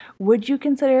Would you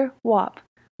consider WAP,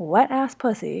 Wet Ass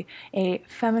Pussy, a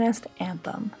feminist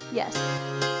anthem? Yes.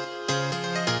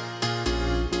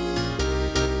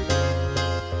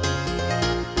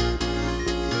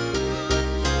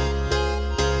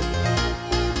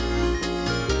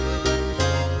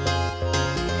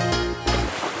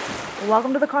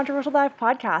 Welcome to the Controversial Dive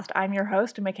podcast. I'm your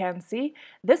host, Mackenzie.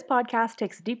 This podcast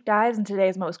takes deep dives into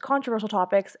today's most controversial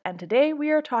topics, and today we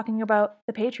are talking about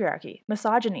the patriarchy,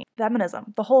 misogyny,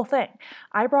 feminism, the whole thing.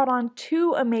 I brought on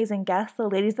two amazing guests, the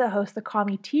ladies that host the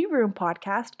Commie Tearoom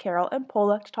podcast, Carol and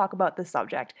Paula, to talk about this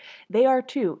subject. They are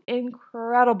two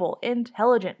incredible,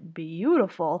 intelligent,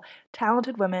 beautiful,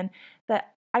 talented women that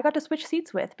I got to switch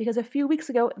seats with because a few weeks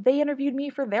ago they interviewed me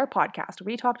for their podcast.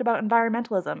 We talked about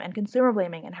environmentalism and consumer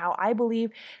blaming and how I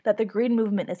believe that the green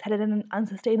movement is headed in an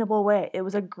unsustainable way. It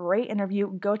was a great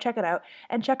interview. Go check it out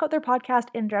and check out their podcast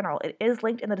in general. It is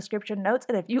linked in the description notes,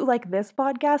 and if you like this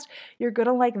podcast, you're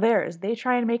gonna like theirs. They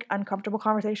try and make uncomfortable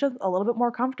conversations a little bit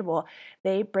more comfortable.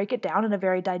 They break it down in a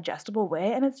very digestible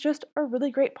way, and it's just a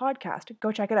really great podcast.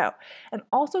 Go check it out. And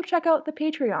also check out the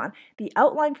Patreon. The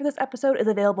outline for this episode is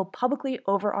available publicly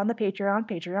over on the Patreon,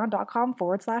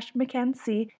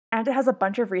 patreon.com/Mackenzie, and it has a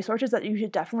bunch of resources that you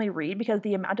should definitely read because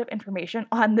the amount of information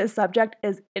on this subject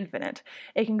is infinite.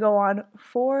 It can go on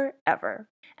forever.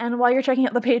 And while you're checking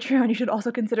out the Patreon, you should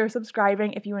also consider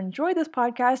subscribing. If you enjoy this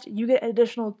podcast, you get an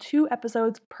additional 2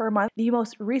 episodes per month. The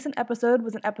most recent episode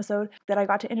was an episode that I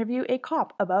got to interview a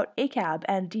cop about ACAB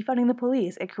and defunding the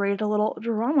police. It created a little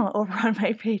drama over on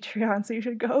my Patreon, so you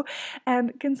should go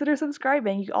and consider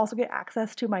subscribing. You also get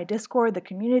access to my Discord, the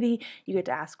community. You get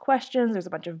to ask questions. There's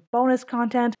a bunch of bonus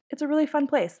content. It's a really fun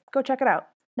place. Go check it out.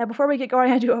 Now, before we get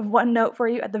going, I do have one note for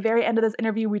you. At the very end of this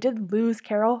interview, we did lose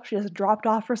Carol. She just dropped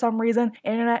off for some reason,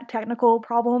 internet technical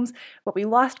problems, but we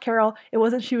lost Carol. It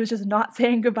wasn't she was just not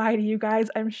saying goodbye to you guys.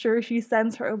 I'm sure she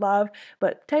sends her love,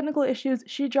 but technical issues,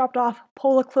 she dropped off.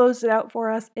 Paula closed it out for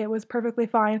us. It was perfectly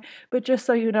fine, but just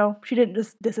so you know, she didn't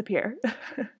just disappear.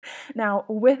 Now,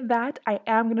 with that, I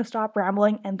am going to stop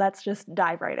rambling and let's just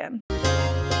dive right in.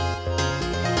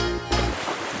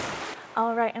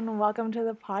 All right, and welcome to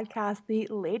the podcast, the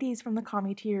ladies from the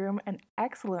Commie Tearoom, an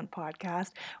excellent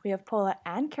podcast. We have Paula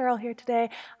and Carol here today.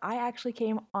 I actually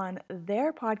came on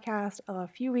their podcast a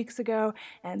few weeks ago,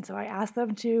 and so I asked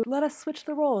them to let us switch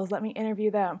the roles, let me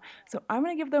interview them. So I'm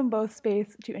going to give them both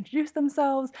space to introduce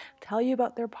themselves, tell you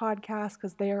about their podcast,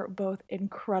 because they are both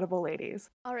incredible ladies.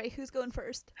 All right, who's going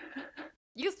first?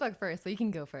 You spoke first, so you can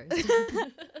go first.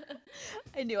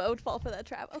 I knew I would fall for that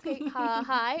trap. Okay,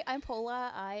 hi, I'm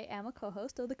Paula. I am a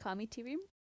co-host of the Commie Tearoom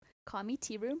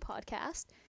podcast.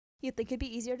 You'd think it'd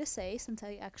be easier to say since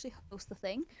I actually host the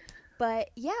thing. But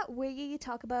yeah, we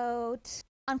talk about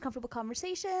uncomfortable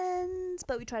conversations,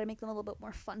 but we try to make them a little bit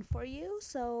more fun for you.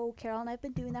 So Carol and I have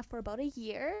been doing that for about a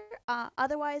year.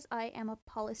 Otherwise, I am a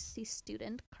policy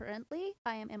student currently.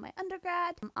 I am in my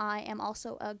undergrad. I am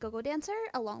also a go-go dancer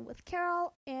along with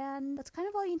Carol, and that's kind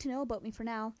of all you need to know about me for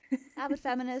now. Avid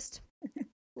feminist,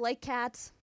 like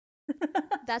cats.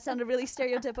 That sounded really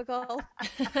stereotypical.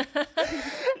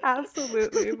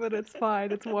 Absolutely, but it's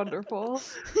fine. It's wonderful.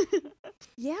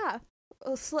 Yeah.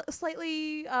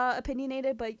 Slightly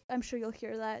opinionated, but I'm sure you'll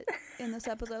hear that in this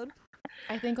episode.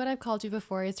 I think what I've called you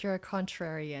before is you're a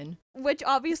contrarian. Which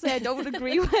obviously I don't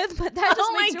agree with, but that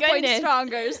just makes your point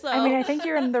stronger. So I mean, I think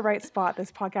you're in the right spot.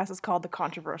 This podcast is called The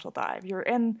Controversial Dive. You're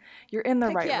in the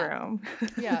right room.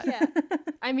 Yeah.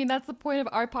 I mean, that's the point of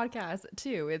our podcast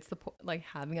too. It's like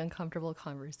having uncomfortable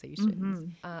conversations. Mm-hmm.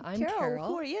 I'm Carol.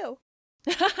 Who are you?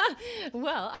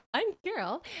 Well, I'm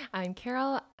Carol. I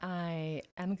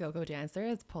am a go-go dancer,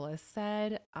 as Paula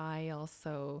said. I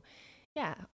also,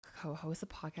 co-host a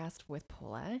podcast with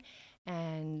Paula,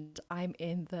 and I'm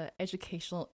in the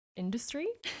educational industry.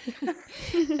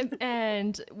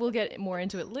 And we'll get more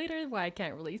into it later, why I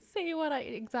can't really say what I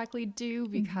exactly do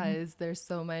because there's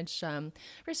so much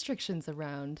restrictions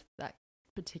around that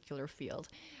particular field.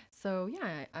 So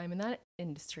yeah, I'm in that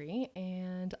industry,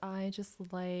 and I just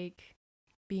like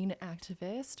being an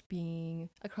activist, being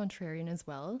a contrarian as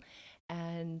well,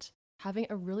 and having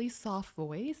a really soft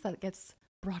voice that gets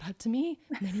brought up to me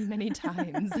many, many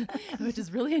times, which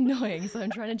is really annoying. So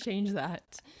I'm trying to change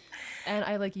that. And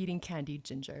I like eating candied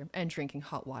ginger and drinking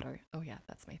hot water. Oh yeah,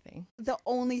 that's my thing. The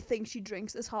only thing she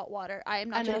drinks is hot water. I am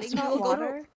not joking. Hot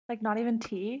water? Like not even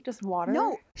tea, just water?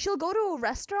 No, she'll go to a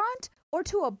restaurant or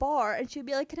to a bar and she'll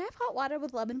be like, "Can I have hot water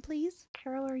with lemon, please?"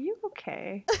 Carol, are you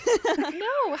okay?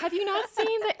 No, have you not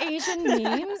seen the Asian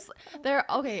memes?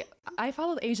 I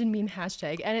follow the Asian meme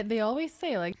hashtag, and they always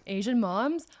say like Asian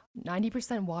moms,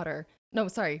 90% water. No,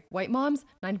 sorry. White moms,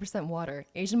 90% water.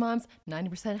 Asian moms,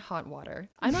 90% hot water.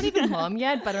 I'm not even mom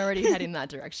yet, but I'm already heading in that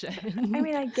direction. I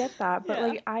mean, I get that, but Yeah.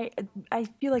 like I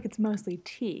feel like it's mostly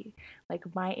tea. Like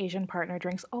my Asian partner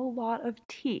drinks a lot of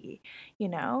tea, you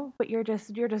know, but you're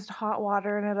just hot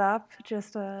watering it up,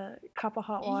 just a cup of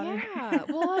hot water. Yeah.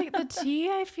 Well, like the tea,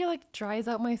 I feel like dries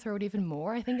out my throat even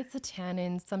more. I think it's the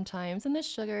tannins sometimes and the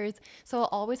sugars. So I'll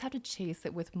always have to chase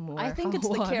it with I more think hot it's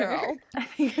the water. Carol. I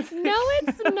think it's No,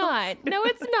 it's not. No,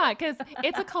 it's not. Because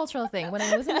it's a cultural thing. When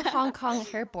I was in the Hong Kong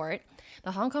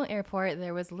airport,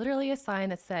 there was literally a sign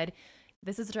that said,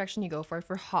 this is the direction you go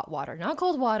for hot water, not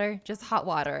cold water, just hot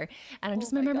water. And I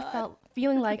just Oh my remember God.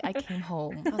 feeling like I came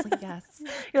home. I was like, yes,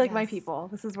 You're like my yes. people.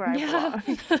 This is where I Yeah.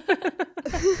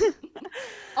 belong.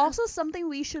 Also, something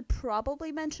we should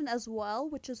probably mention as well,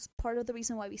 which is part of the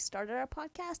reason why we started our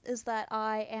podcast, is that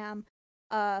I am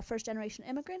a first generation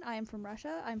immigrant. I am from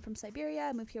Russia. I'm from Siberia.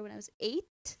 I moved here when I was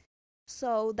 8.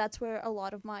 So that's where a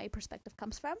lot of my perspective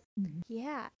comes from. Mhm.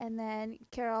 Yeah. And then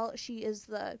Carol, she is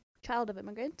the child of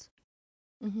immigrants.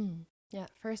 Yeah,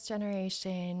 first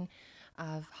generation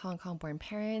of Hong Kong born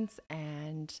parents.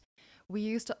 And we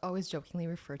used to always jokingly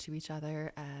refer to each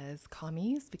other as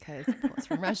commies because Paul's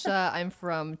from Russia, I'm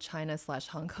from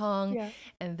China/Hong Kong. Yeah.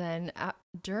 And then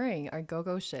during our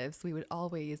go-go shifts, we would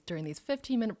always, during these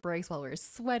 15-minute breaks while we were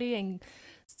sweaty and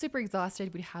super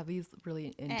exhausted, we'd have these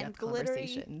really in-depth glittery.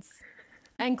 conversations.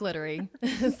 And glittery.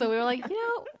 So we were like,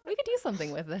 we could do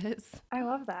something with this. I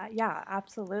love that. Yeah,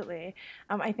 absolutely.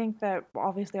 I think that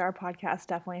obviously our podcast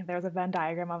definitely, if there's a Venn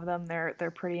diagram of them,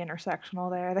 they're pretty intersectional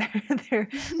there.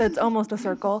 That's almost a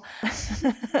circle.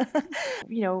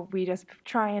 We just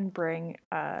try and bring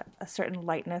a certain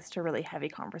lightness to really heavy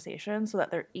conversations so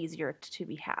that they're easier to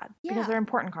be had because Yeah. they're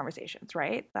important conversations,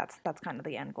 right? That's kind of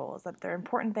the end goal, is that they're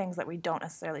important things that we don't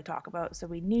necessarily talk about, so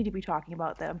we need to be talking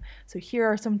about them. So here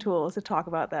are some tools to talk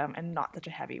about them in not such a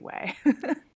heavy way.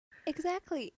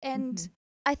 Exactly. And Mhm.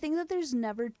 I think that there's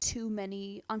never too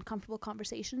many uncomfortable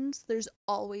conversations. There's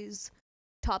always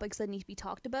topics that need to be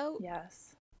talked about.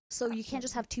 Yes, So you can't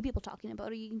just absolutely. have 2 people talking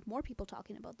about it. You need more people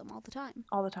talking about them all the time.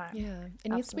 All the time. Yeah, it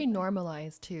needs to be Absolutely.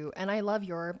 normalized too. And I love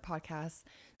your podcast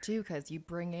too because you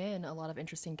bring in a lot of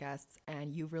interesting guests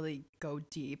and you really go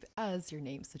deep, as your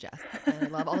name suggests. And I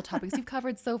love all the topics you've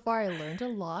covered so far. I learned a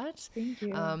lot. Thank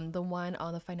you. The one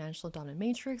on the financial dominant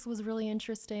matrix was really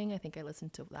interesting. I think I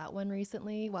listened to that one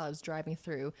recently while I was driving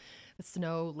through the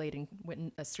snow-laden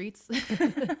streets.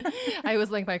 I was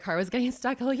like, my car was getting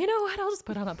stuck. I'm like, you know what? I'll just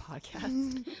put on a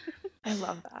podcast. I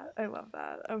love that. I love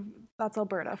that. That's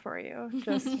Alberta for you.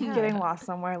 Just Yeah. getting lost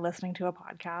somewhere, listening to a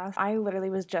podcast. I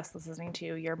literally was just listening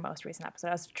to your most recent episode.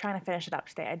 I was trying to finish it up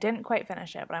today. I didn't quite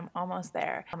finish it, but I'm almost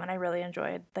there. And I really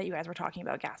enjoyed that you guys were talking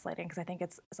about gaslighting because I think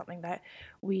it's something that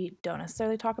we don't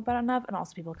necessarily talk about enough, and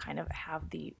also people kind of have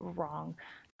the wrong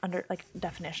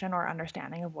definition or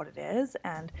understanding of what it is.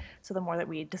 And so the more that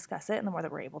we discuss it and the more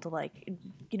that we're able to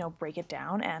break it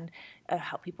down and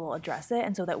help people address it,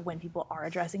 and so that when people are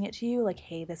addressing it to you, like,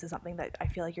 hey, this is something that I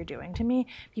feel like you're doing to me,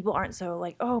 people aren't so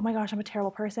like, oh my gosh, I'm a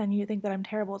terrible person, you think that I'm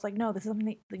terrible. It's like, no, this is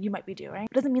something that you might be doing.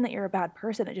 It doesn't mean that you're a bad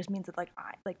person. It just means that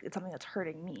it's something that's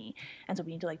hurting me, and so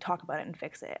we need to talk about it and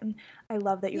fix it. And I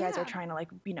love that you guys are trying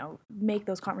to make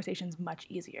those conversations much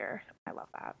easier. I love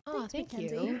that. Oh, Thanks, thank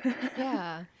Mackenzie. you.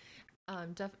 Yeah. I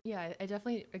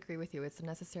definitely agree with you. It's a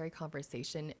necessary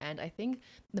conversation. And I think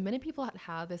the minute people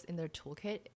have this in their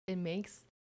toolkit, it makes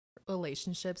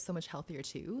relationships so much healthier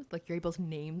too. Like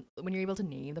when you're able to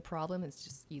name the problem, it's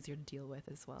just easier to deal with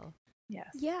as well. Yes.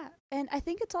 Yeah, and I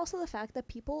think it's also the fact that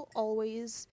people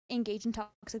always engage in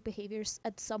toxic behaviors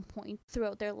at some point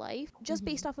throughout their life. Just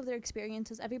based off of their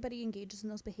experiences, everybody engages in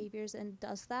those behaviors and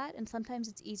does that, and sometimes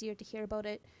it's easier to hear about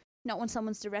it not when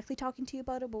someone's directly talking to you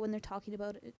about it, but when they're talking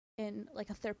about it in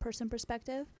a third person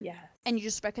perspective. Yes. And you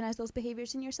just recognize those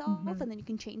behaviors in yourself, and then you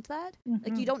can change that.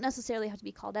 Like, you don't necessarily have to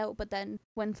be called out, but then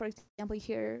when, for example, you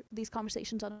hear these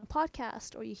conversations on a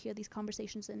podcast, or you hear these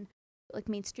conversations in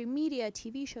mainstream media,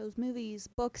 TV shows, movies,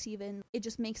 books even, it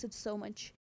just makes it so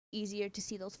much easier to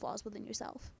see those flaws within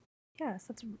yourself. Yes,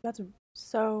 that's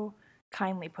so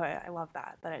kindly put. I love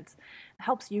that it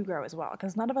helps you grow as well,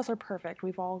 because none of us are perfect.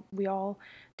 We all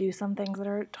do some things that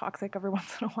are toxic every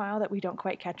once in a while that we don't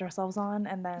quite catch ourselves on,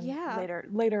 and then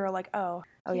later are like, oh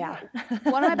yeah.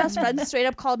 One of my best friends straight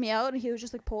up called me out, and he was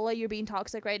just like, Paula, you're being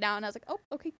toxic right now. And I was like, oh,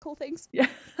 okay, cool, thanks. Yeah.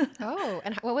 Oh,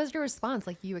 and what was your response?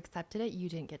 Like, you accepted it? You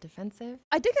didn't get defensive?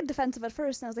 I did get defensive at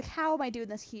first, and I was like, how am I doing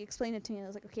this? He explained it to me, and I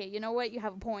was like, okay, you know what? You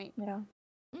have a point. Yeah.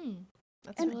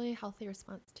 That's a really healthy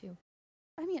response too.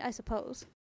 I mean, I suppose.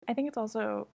 I think it's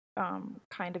also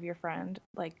kind of your friend,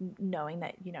 like knowing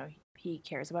that, you know, he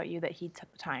cares about you, that he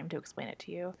took the time to explain it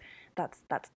to you. That's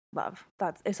love.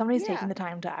 That's if somebody's taking Yeah. the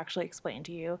time to actually explain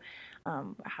to you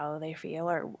how they feel,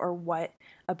 or what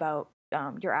about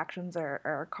your actions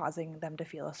are causing them to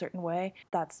feel a certain way.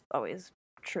 That's always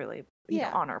truly, you know,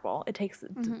 Yeah. honorable. It takes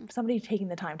somebody taking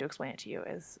the time to explain it to you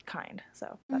is kind.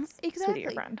 So that's sweet of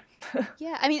your Exactly. friend.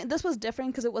 Yeah, I mean, this was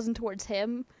different because it wasn't towards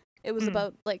him. It was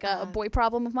about like a Uh, boy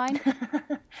problem of mine.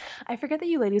 I forget that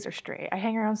you ladies are straight. I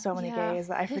hang around so many Yeah. gays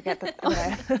that I forget that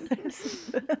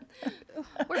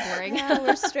We're boring. Yeah,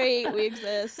 we're straight. We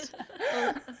exist.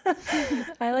 Oh.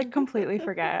 I like completely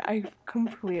forget. I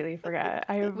completely forget.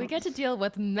 We get to deal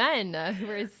with men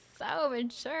who are so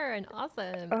mature and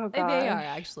awesome. Oh They are gosh.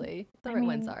 actually. The I right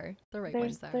ones mean, are. The right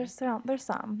ones are. there's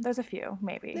a few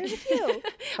maybe. There's a few.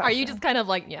 Are you just kind of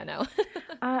like, yeah, no?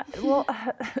 Well,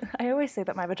 I always say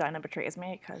that my vagina betrays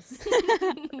me because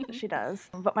she does,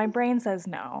 but my brain says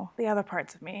no. The other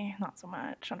parts of me, not so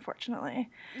much, unfortunately.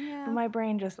 Yeah. But my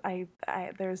brain just,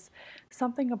 there's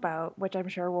something about, which I'm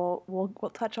sure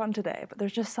we'll touch on today. But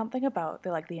there's just something about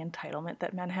the entitlement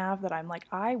that men have that I'm like,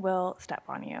 I will step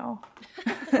on you.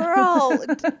 Girl,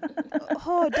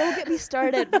 oh, don't get me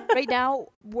started. Right now,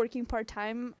 working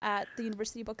part-time at the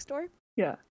university bookstore.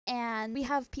 Yeah. And we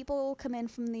have people come in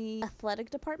from the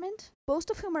athletic department, most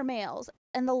of whom are males.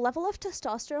 And the level of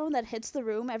testosterone that hits the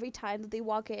room every time that they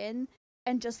walk in,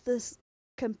 and just this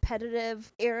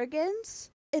competitive arrogance,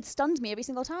 it stuns me every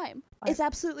single time. It's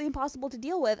absolutely impossible to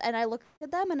deal with. And I look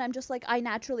at them and I'm just like, I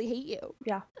naturally hate you.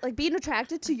 Yeah. Like, being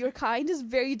attracted to your kind is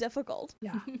very difficult.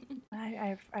 Yeah.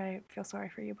 I feel sorry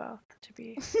for you both, to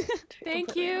be Thank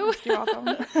completely you. honest. You're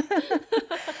welcome.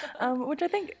 Which I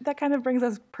think that kind of brings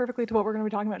us perfectly to what we're going to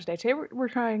be talking about today. Today we're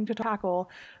trying to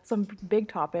tackle some big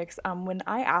topics. When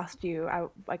I asked you, I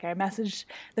messaged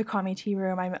the Commie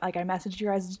Tearoom. I messaged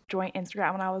your guys' joint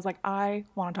Instagram, and I was like, I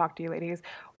want to talk to you ladies.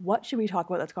 What should we talk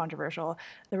about that's controversial?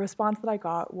 The response that I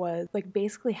got was like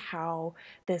basically how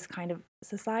this kind of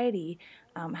society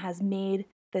has made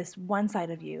this one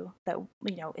side of you that,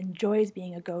 you know, enjoys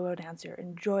being a go-go dancer,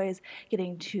 enjoys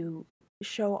getting to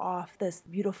show off this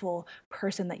beautiful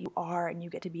person that you are, and you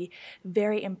get to be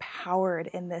very empowered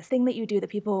in this thing that you do that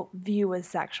people view as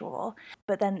sexual.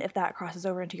 But then if that crosses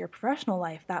over into your professional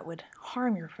life, that would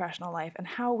harm your professional life, and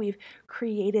how we've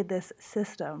created this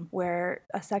system where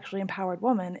a sexually empowered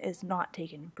woman is not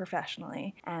taken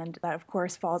professionally. And that of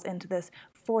course falls into this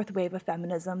fourth wave of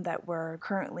feminism that we're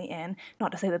currently in.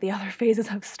 Not to say that the other phases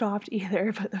have stopped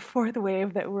either, but the fourth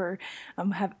wave that we're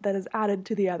that is added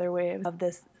to the other wave of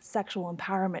this sexual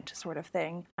empowerment sort of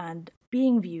thing, and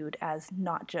being viewed as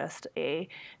not just a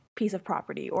piece of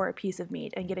property or a piece of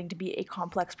meat, and getting to be a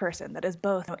complex person that is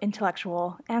both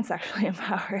intellectual and sexually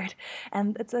empowered.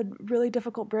 And it's a really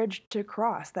difficult bridge to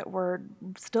cross that we're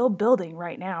still building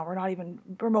right now. We're not even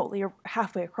remotely or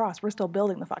halfway across. We're still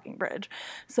building the fucking bridge.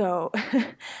 So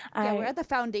Yeah, we're at the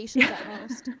foundations at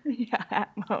most. Yeah, at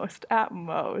most.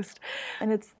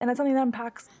 And it's something that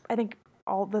impacts, I think,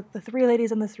 all the three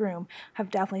ladies in this room have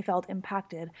definitely felt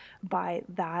impacted by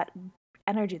that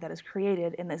energy that is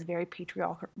created in this very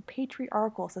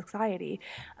patriarchal society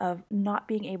of not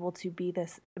being able to be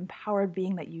this empowered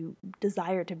being that you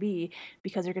desire to be,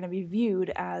 because you're going to be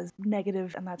viewed as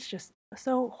negative, and that's just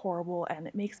so horrible, and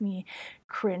it makes me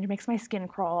cringe, makes my skin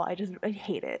crawl. I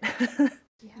hate it.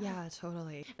 Yeah,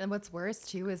 totally. And what's worse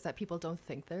too is that people don't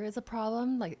think there is a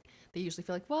problem. Like they usually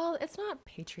feel like, well, it's not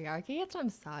patriarchy, it's not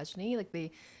misogyny. Like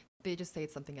they just say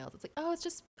it's something else. It's like, oh, it's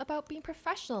just about being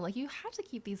professional. Like you have to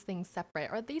keep these things separate,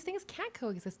 or these things can't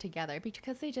coexist together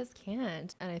because they just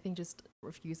can't. And I think just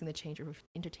refusing to change or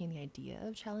entertain the idea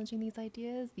of challenging these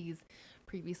ideas, these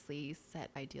previously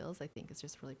set ideals, I think is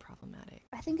just really problematic.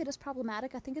 I think it is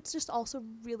problematic. I think it's just also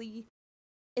really,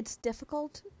 it's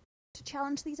difficult to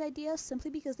challenge these ideas simply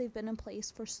because they've been in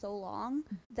place for so long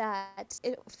that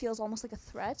it feels almost like a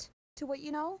threat to what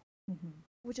you know. Mm-hmm.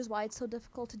 Which is why it's so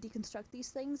difficult to deconstruct these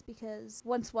things, because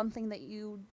once one thing that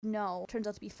you know turns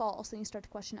out to be false, then you start to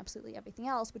question absolutely everything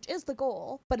else, which is the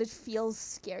goal, but it feels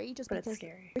scary because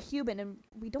we're human and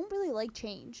we don't really like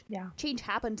change. Yeah. Change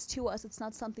happens to us. It's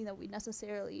not something that we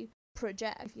necessarily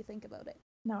project, if you think about it.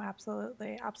 No,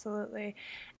 absolutely, absolutely.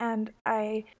 And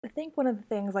I think one of the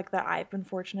things like that I've been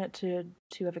fortunate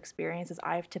to have experienced is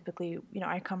I've typically, you know,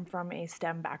 I come from a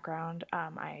STEM background.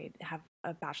 I have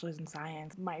a bachelor's in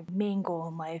science. My main goal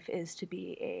in life is to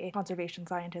be a conservation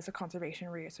scientist, a conservation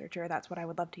researcher. That's what I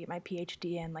would love to get my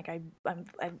PhD in. Like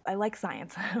I like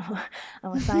science.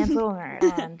 I'm a science little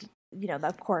nerd, and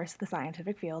of course, the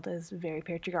scientific field is very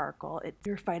patriarchal.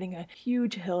 You're fighting a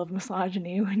huge hill of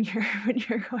misogyny when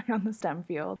you're going on the STEM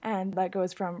field, and that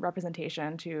goes from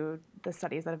representation to the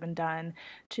studies that have been done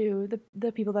to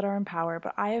the people that are in power.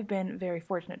 But I have been very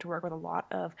fortunate to work with a lot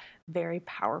of very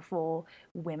powerful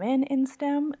women in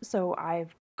STEM, so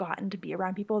I've gotten to be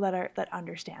around people that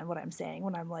understand what I'm saying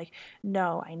when I'm like,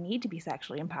 no, I need to be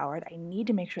sexually empowered. I need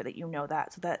to make sure that you know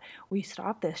that, so that we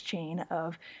stop this chain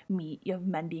of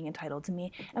men being entitled to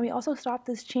me, and we also stop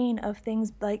this chain of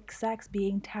things like sex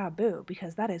being taboo,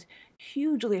 because that is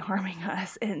hugely harming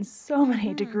us in so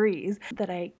many degrees that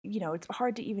it's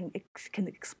hard to even can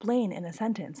explain in a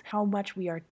sentence how much we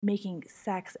are making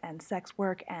sex and sex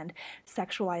work and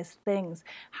sexualized things,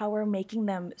 how we're making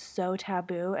them so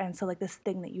taboo, and so like this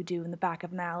thing that you do in the back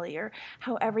of an alley, or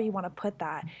however you want to put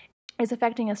that, is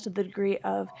affecting us to the degree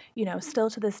of, still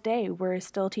to this day, we're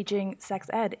still teaching sex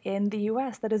ed in the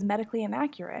US that is medically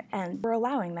inaccurate. And we're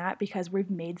allowing that because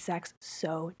we've made sex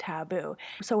so taboo.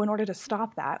 So in order to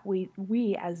stop that, we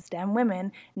as STEM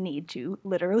women need to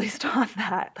literally stop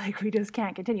that. Like, we just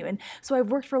can't continue. And so I've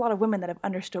worked for a lot of women that have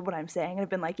understood what I'm saying and have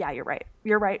been like, yeah, you're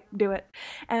right, do it.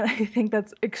 And I think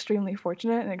that's extremely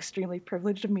fortunate and extremely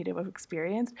privileged of me to have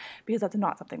experienced, because that's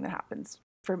not something that happens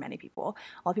for many people.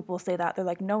 A lot of people say that. They're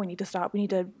like, no, we need to stop. We need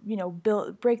to,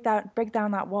 break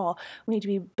down that wall. We need to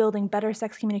be building better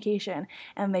sex communication.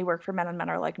 And they work for men, and men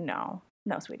are like, no,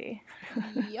 sweetie.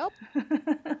 Yep.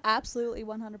 Absolutely,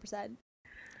 100%.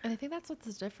 And I think that's what's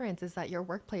the difference, is that your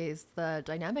workplace, the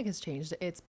dynamic has changed.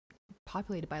 It's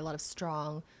populated by a lot of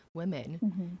strong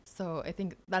women. So I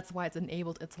think that's why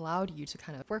it's allowed you to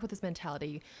kind of work with this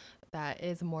mentality that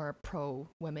is more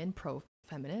pro-women,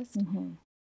 pro-feminist.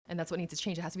 And that's what needs to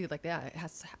change. It has to be like that. It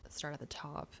has to start at the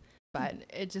top. But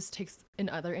it just takes, in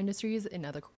other industries, in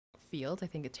other fields, I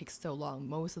think it takes so long.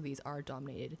 Most of these are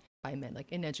dominated by men,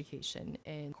 like in education,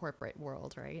 in corporate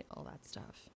world, right? All that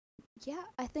stuff. Yeah,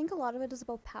 I think a lot of it is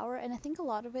about power, and I think a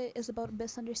lot of it is about a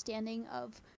misunderstanding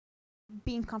of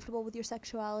being comfortable with your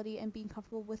sexuality and being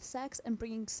comfortable with sex and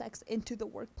bringing sex into the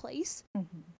workplace.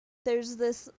 There's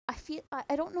this,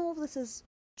 I don't know if this is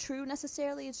true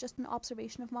necessarily, it's just an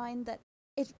observation of mine, that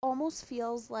it almost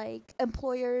feels like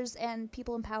employers and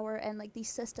people in power and like these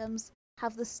systems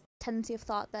have this tendency of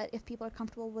thought that if people are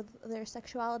comfortable with their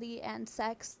sexuality and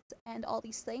sex and all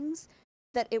these things,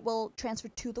 that it will transfer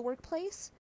to the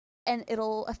workplace and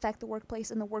it'll affect the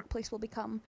workplace, and the workplace will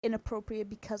become inappropriate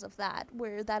because of that,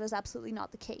 where that is absolutely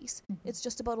not the case. It's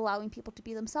just about allowing people to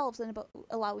be themselves and about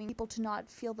allowing people to not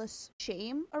feel this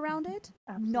shame around it,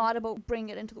 not about bringing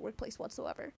it into the workplace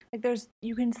whatsoever. Like,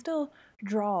 you can still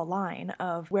draw a line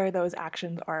of where those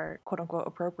actions are quote unquote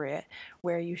appropriate,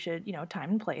 where you should, time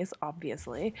and place,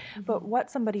 obviously, but what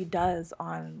somebody does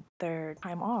on their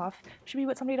time off should be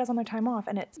what somebody does on their time off.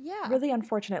 And it's really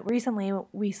unfortunate. Recently,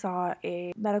 we saw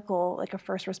a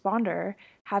first responder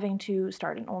having to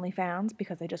start an OnlyFans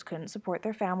because they just couldn't support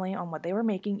their family on what they were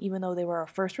making, even though they were a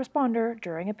first responder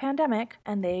during a pandemic.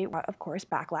 And they, of course,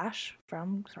 backlash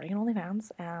from starting an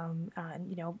OnlyFans, and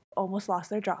almost lost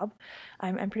their job.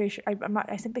 I'm pretty sure,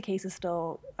 I think the case is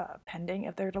still pending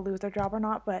if they're to lose their job or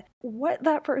not. But what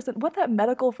that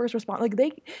medical first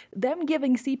responder, them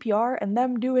giving CPR and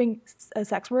them doing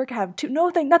sex work have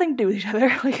nothing to do with each other.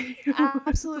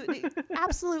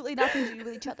 Absolutely nothing to do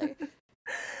with each other.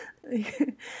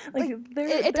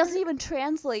 It doesn't even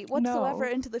translate whatsoever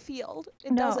into the field.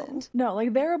 It doesn't. No,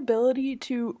 like, their ability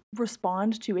to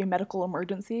respond to a medical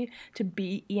emergency, to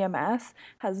be EMS,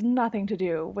 has nothing to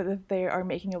do with if they are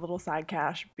making a little side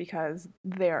cash because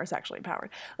they are sexually empowered.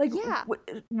 Like,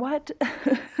 what?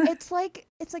 It's like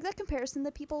that comparison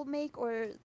that people make, or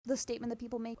the statement that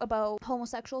people make about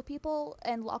homosexual people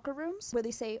and locker rooms, where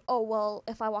they say, oh, well,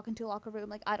 if I walk into a locker room,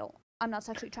 like, I'm not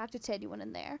sexually attracted to anyone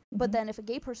in there. But then if a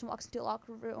gay person walks into a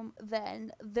locker room,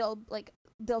 then they'll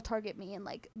target me, and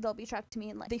like they'll be attracted to me,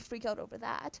 and like they freak out over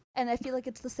that. And I feel like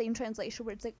it's the same translation,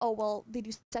 where it's like, oh, well, they do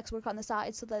sex work on the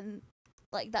side, so then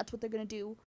like that's what they're gonna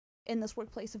do in this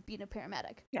workplace of being a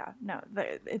paramedic. Yeah, no,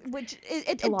 it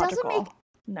doesn't make.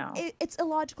 No. It's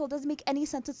illogical. It doesn't make any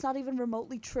sense. It's not even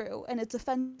remotely true. And it's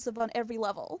offensive on every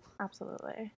level.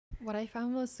 Absolutely. What I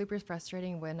found was super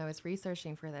frustrating when I was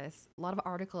researching for this, a lot of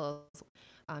articles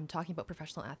talking about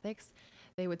professional ethics,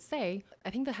 they would say,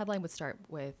 I think the headline would start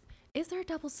with, is there a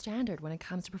double standard when it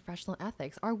comes to professional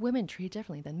ethics? Are women treated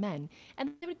differently than men?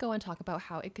 And they would go and talk about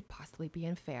how it could possibly be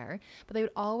unfair, but they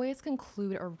would always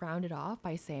conclude or round it off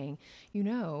by saying,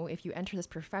 if you enter this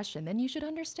profession, then you should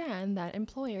understand that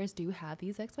employers do have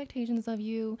these expectations of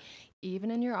you,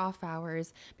 even in your off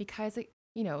hours, because it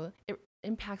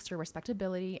impacts your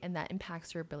respectability, and that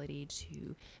impacts your ability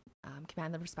to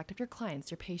command the respect of your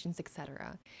clients, your patients,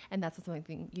 etc. And that's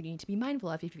something you need to be mindful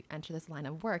of if you enter this line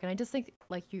of work. And I just think,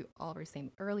 like you all were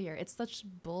saying earlier, it's such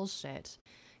bullshit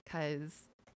because,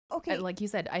 like you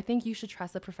said, I think you should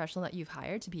trust the professional that you've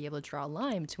hired to be able to draw a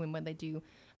line between what they do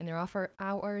in their off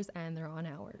hours and their on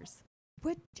hours.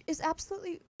 Which is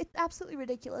absolutely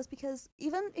ridiculous, because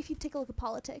even if you take a look at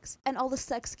politics and all the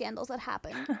sex scandals that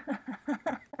happen,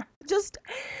 just...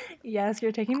 Yes,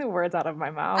 you're taking the words out of my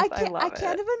mouth. I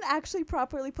can't even actually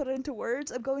properly put it into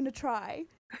words. I'm going to try.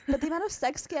 But the amount of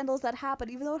sex scandals that happen,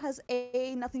 even though it has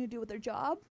nothing to do with their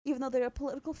job, even though they're a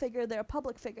political figure, they're a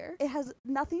public figure, it has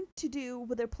nothing to do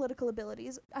with their political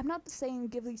abilities. I'm not saying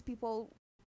give these people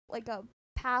like a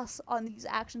pass on these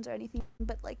actions or anything,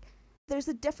 but like there's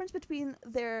a difference between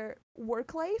their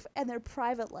work life and their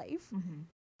private life. Mm-hmm.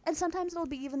 And sometimes it'll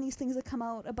be even these things that come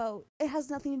out about, it has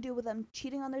nothing to do with them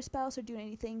cheating on their spouse or doing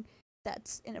anything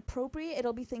that's inappropriate.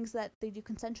 It'll be things that they do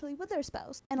consensually with their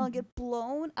spouse, and it'll get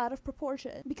blown out of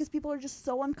proportion because people are just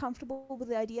so uncomfortable with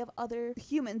the idea of other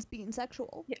humans being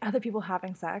sexual. Yeah, other people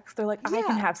having sex. They're like, I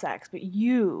can have sex, but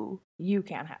you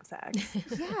can't have sex.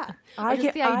 Yeah. I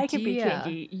can be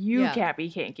kinky. You can't be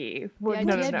kinky. The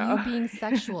idea of you being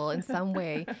sexual in some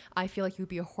way, I feel like you would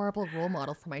be a horrible role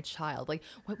model for my child. Like,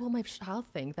 what will my child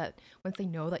think that once they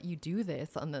know that you do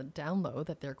this on the down low,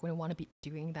 that they're going to want to be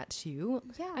doing that too?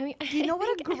 Yeah. I mean, do you know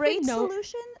what a great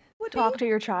solution would talk be? to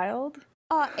your child.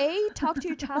 A, talk to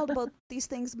your child about these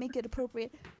things, make it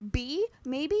appropriate. B,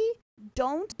 maybe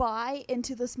don't buy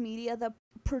into this media that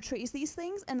portrays these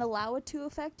things and allow it to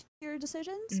affect your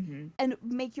decisions and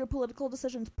make your political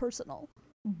decisions personal.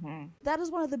 Mm-hmm. That is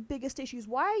one of the biggest issues.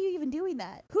 Why are you even doing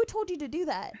that? Who told you to do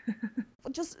that?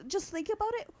 Just think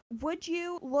about it. Would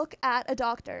you look at a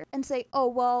doctor and say, oh,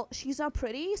 well, she's not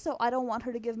pretty, so I don't want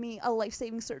her to give me a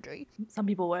life-saving surgery? Some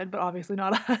people would, but obviously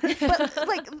not us. But,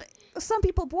 like, some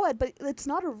people would, but it's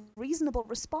not a reasonable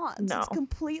response. No. It's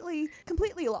completely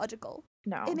illogical.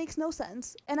 No. It makes no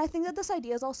sense. And I think that this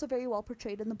idea is also very well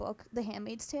portrayed in the book, The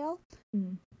Handmaid's Tale.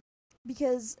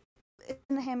 Because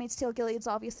in The Handmaid's Tale, Gilead's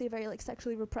obviously a very like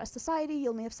sexually repressed society. You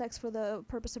only have sex for the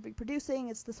purpose of reproducing.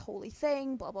 It's this holy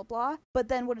thing, blah, blah, blah. But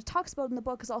then what it talks about in the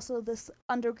book is also this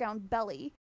underground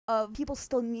belly of people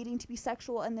still needing to be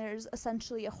sexual, and there's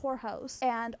essentially a whorehouse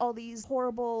and all these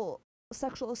horrible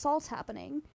sexual assaults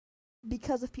happening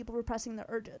because of people repressing their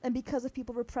urges and because of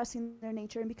people repressing their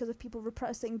nature and because of people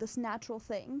repressing this natural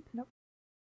thing. Nope.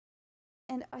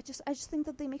 And I just think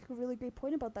that they make a really great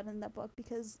point about that in that book,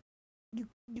 because you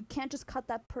can't just cut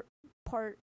that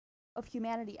part of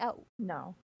humanity out.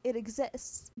 No. It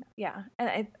exists. Yeah. And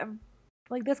I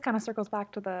like this kind of circles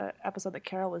back to the episode that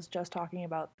Carol was just talking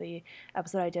about, the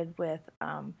episode I did with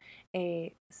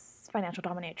a financial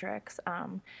dominatrix.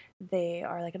 They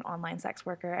are like an online sex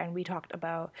worker, and we talked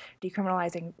about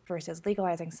decriminalizing versus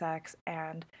legalizing sex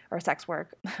or sex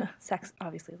work. Sex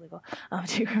obviously is legal.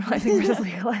 Decriminalizing versus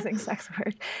legalizing sex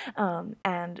work.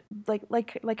 And like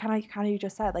kind of you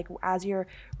just said, like as you're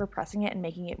repressing it and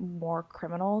making it more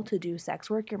criminal to do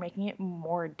sex work, you're making it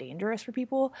more dangerous for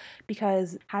people,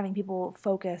 because having people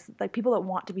focus, like people that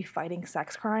want to be fighting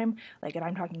sex crime, like, and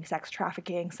I'm talking sex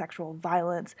trafficking, sexual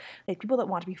violence, like people that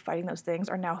want to be fighting those things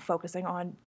are now focusing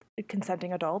on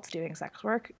consenting adults doing sex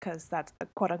work, because that's a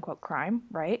quote unquote crime,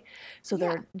 right? So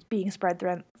they're being spread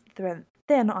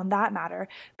thin on that matter.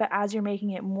 But as you're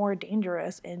making it more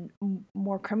dangerous and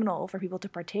more criminal for people to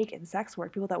partake in sex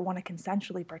work, people that want to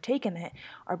consensually partake in it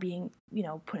are being,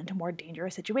 put into more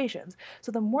dangerous situations.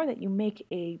 So the more that you make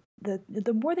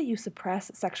the more that you suppress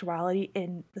sexuality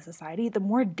in the society, the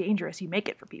more dangerous you make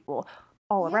it for people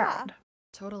all around.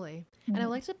 Totally. And I'd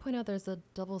like to point out there's a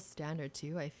double standard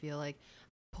too. I feel like,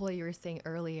 Paula, you were saying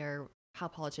earlier how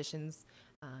politicians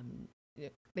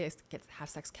they have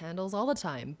sex scandals all the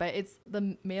time, but it's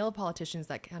the male politicians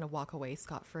that kind of walk away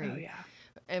scot-free. Oh yeah.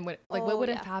 And what would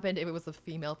have happened if it was a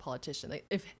female politician? Like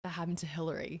if that happened to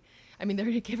Hillary, I mean, they're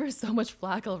gonna give her so much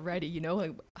flack already.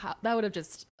 That would have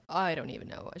just, I don't even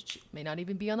know. She may not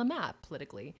even be on the map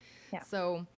politically. Yeah.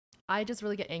 So I just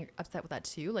really get upset with that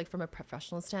too. Like from a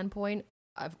professional standpoint,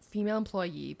 a female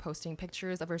employee posting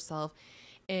pictures of herself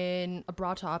in a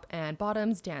bra top and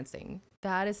bottoms dancing,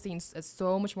 that is seen as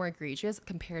so much more egregious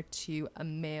compared to a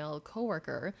male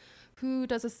coworker who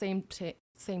does the same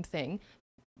thing,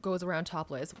 goes around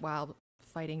topless while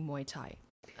fighting Muay Thai.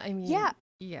 I mean, Yeah.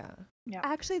 yeah.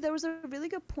 Actually, there was a really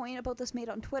good point about this made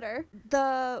on Twitter.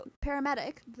 The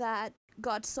paramedic that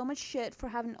got so much shit for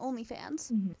having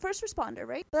OnlyFans, first responder,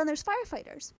 right? But then there's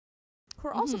firefighters who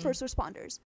are also first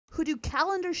responders who do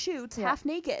calendar shoots half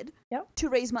naked to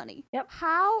raise money.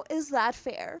 How is that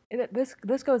fair?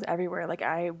 This goes everywhere. Like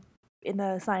in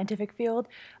the scientific field,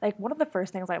 like one of the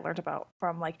first things I learned about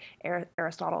from like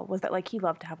Aristotle was that like he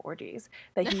loved to have orgies.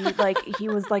 That he was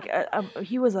like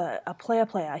a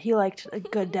playa. He liked a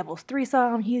good devil's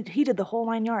threesome. He did the whole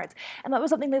 9 yards, and that was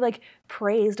something they like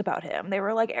praised about him. They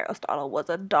were like, Aristotle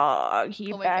was a dog.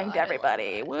 He banged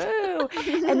everybody. Woo!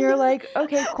 And you're like,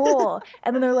 okay, cool.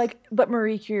 And then they're like, but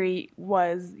Marie Curie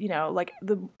was, you know, like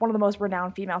one of the most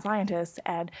renowned female scientists,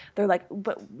 and they're like,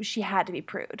 but she had to be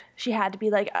prude. She had to be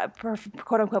like a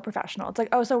quote unquote professional. It's like,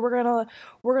 oh, so we're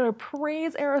gonna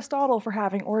praise Aristotle for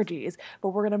having orgies,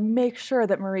 but we're gonna make sure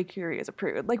that Marie Curie is a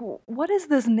prude. Like, what is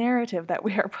this narrative that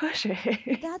we are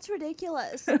pushing? That's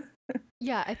ridiculous.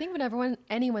 Yeah, I think when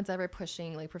anyone's ever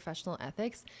pushing like professional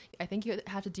ethics, I think you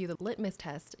have to do the litmus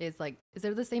test is like, is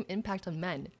there the same impact on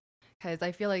men? Because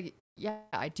I feel like, yeah,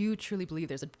 I do truly believe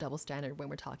there's a double standard when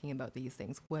we're talking about these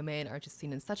things. Women are just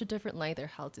seen in such a different light. They're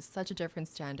held to such a different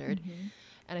standard.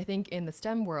 And I think in the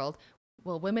STEM world,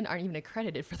 well, women aren't even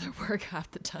accredited for their work half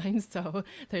the time. So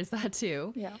there's that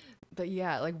too. Yeah. But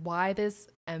yeah, like why this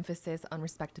emphasis on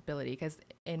respectability? Because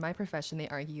in my profession, they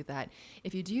argue that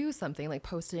if you do something like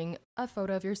posting a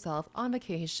photo of yourself on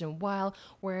vacation while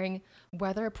wearing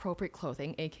weather appropriate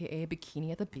clothing, aka a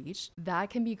bikini at the beach, that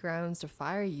can be grounds to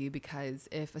fire you, because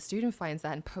if a student finds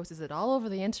that and posts it all over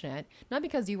the internet, not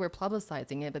because you were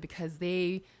publicizing it, but because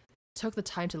they took the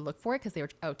time to look for it because they were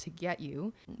out to get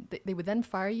you, they would then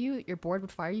fire you. Your board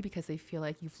would fire you because they feel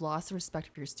like you've lost the respect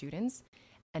of your students,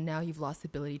 and now you've lost the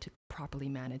ability to properly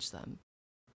manage them.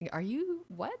 Are you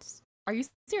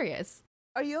serious?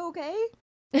 Are you okay?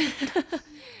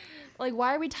 Like,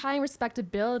 why are we tying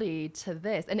respectability to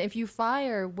this? And if you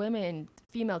fire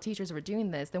female teachers who are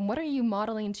doing this, then what are you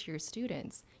modeling to your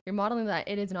students? You're modeling that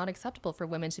it is not acceptable for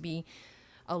women to be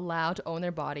allowed to own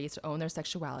their bodies, to own their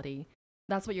sexuality.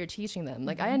 That's what you're teaching them.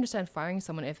 Like, I understand firing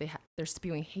someone if they're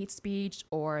spewing hate speech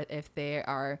or if they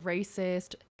are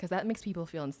racist, because that makes people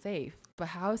feel unsafe. But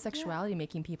how is sexuality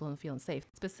making people feel unsafe?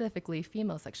 Specifically,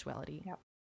 female sexuality. Yep.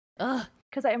 Ugh.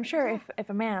 Because I'm sure if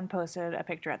a man posted a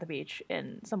picture at the beach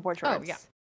in some board shorts,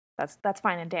 that's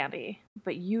fine and dandy.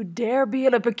 But you dare be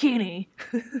in a bikini.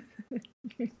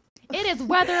 It is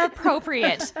weather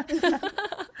appropriate.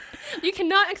 You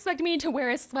cannot expect me to wear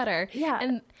a sweater. Yeah.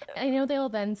 And I know they'll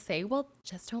then say, well,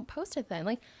 just don't post it then.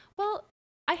 Like, well,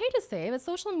 I hate to say it, but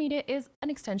social media is an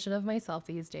extension of myself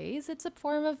these days. It's a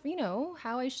form of, you know,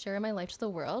 how I share my life to the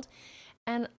world.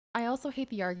 And I also hate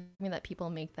the argument that people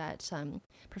make that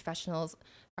professionals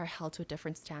are held to a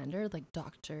different standard, like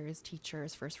doctors,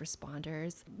 teachers, first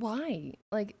responders. Why?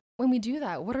 Like, when we do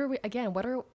that,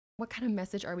 what kind of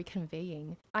message are we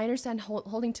conveying? I understand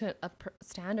holding to a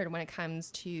standard when it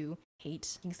comes to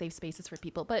hate, safe spaces for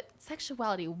people, but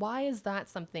sexuality, why is that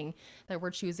something that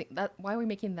we're choosing? Why are we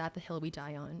making that the hill we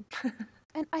die on?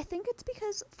 And I think it's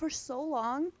because for so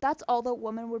long, that's all that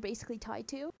women were basically tied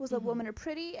to, was that women are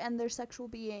pretty and they're sexual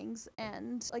beings,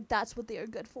 and like that's what they are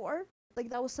good for. Like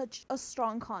that was such a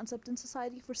strong concept in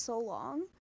society for so long.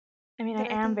 I mean, I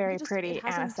am very pretty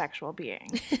and a sexual being.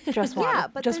 Just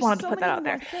wanted to put that out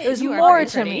there. There's You more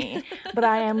to me, but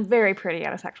I am very pretty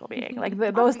and a sexual being. Like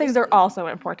those things are also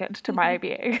important to my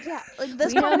being. Yeah, like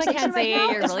this conversation right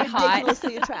now you're is really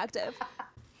ridiculously attractive.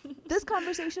 This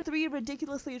conversation, 3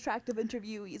 ridiculously attractive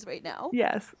interviewees right now.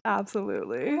 Yes,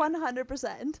 absolutely.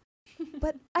 100%.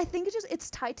 But I think it's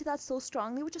tied to that so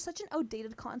strongly, which is such an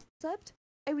outdated concept.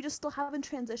 And we just still haven't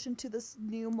transitioned to this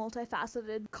new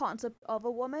multifaceted concept of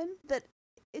a woman that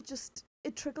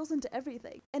it trickles into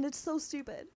everything. And it's so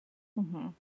stupid. Mm-hmm.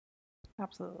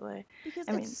 Absolutely. Because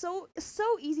it's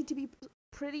so easy to be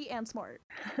pretty and smart.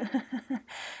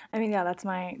 I mean, yeah, that's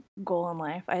my goal in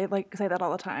life. I like say that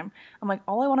all the time. I'm like,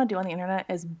 all I want to do on the internet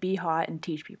is be hot and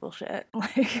teach people shit.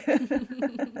 Like, yeah.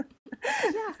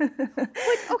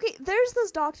 Like, okay, there's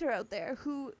this doctor out there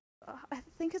who I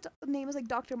think his name is like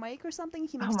Dr. Mike or something.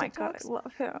 He makes oh my TikToks. God, I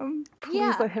love him.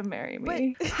 Please let him marry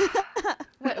me.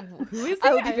 What, who is he?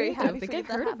 I would be very happy. I don't think I've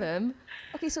heard of him.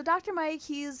 Okay, so Dr. Mike,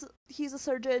 he's a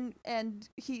surgeon and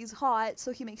he's hot,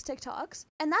 so he makes TikToks,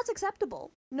 and that's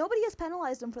acceptable. Nobody has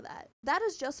penalized him for that. That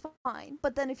is just fine.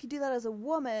 But then if you do that as a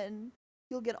woman,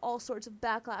 you'll get all sorts of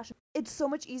backlash. It's so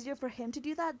much easier for him to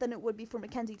do that than it would be for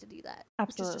Mackenzie to do that.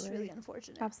 Absolutely. Which is just really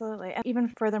unfortunate. Absolutely. And even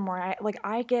furthermore,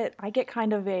 I get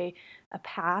kind of a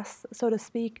pass, so to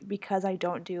speak, because I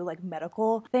don't do like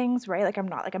medical things, right? Like I'm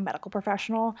not like a medical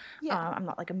professional. Yeah. I'm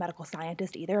not like a medical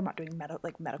scientist either. I'm not doing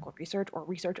medical research or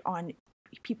research on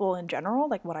people in general.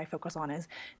 Like what I focus on is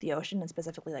the ocean and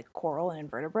specifically like coral and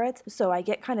invertebrates. So I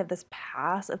get kind of this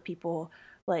pass of people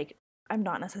like, I'm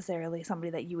not necessarily somebody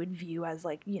that you would view as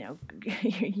like, you know,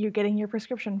 you're getting your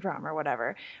prescription from or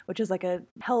whatever, which is like a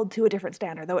held to a different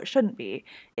standard, though it shouldn't be.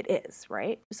 It is,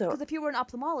 right? So Because if you were an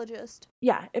ophthalmologist,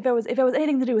 yeah, if it was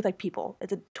anything to do with like people,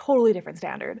 it's a totally different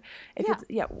standard. If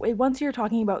Yeah. once you're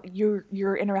talking about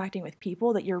you're interacting with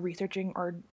people, that you're researching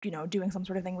or, you know, doing some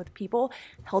sort of thing with people,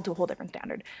 held to a whole different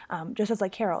standard. Just as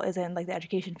like Carol is in like the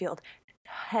education field,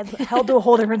 held to a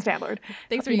whole different standard.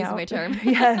 Thanks for you using know? my term.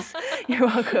 Yes, you're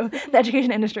welcome. The education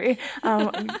industry,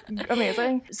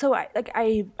 amazing. So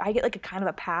I get like a kind of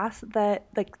a pass, that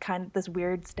like kind of this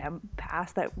weird STEM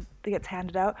pass that gets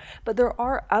handed out. But there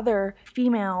are other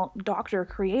female doctor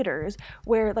creators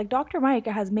where like Dr. Mike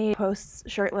has made posts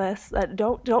shirtless. That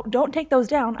don't take those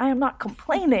down. I am not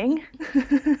complaining.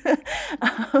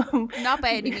 not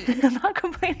by any means. I'm not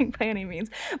complaining by any means.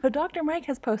 But Dr. Mike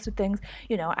has posted things,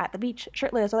 you know, at the beach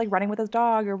shirtless or like running with his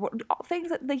dog or all things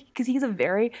that because he's a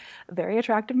very, very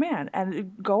attractive man,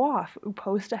 and go off,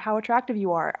 post how attractive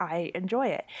you are. I enjoy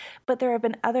it. But there have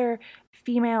been other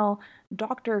female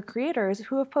doctor creators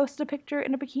who have posted a picture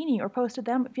in a bikini or posted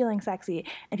them feeling sexy,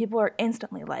 and people are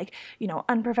instantly like, you know,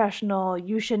 unprofessional,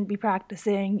 you shouldn't be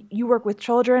practicing, you work with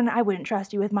children, I wouldn't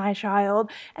trust you with my child.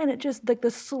 And it just like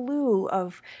the slew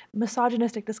of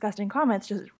misogynistic, disgusting comments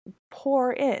just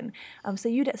pour in. So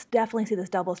you definitely see this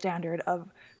double standard of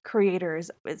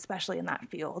creators, especially in that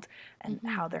field, and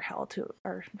how they're held to,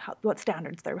 or what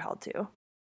standards they're held to.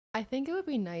 I think it would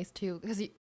be nice too, because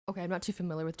okay, I'm not too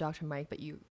familiar with Dr. Mike, but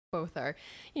you both are,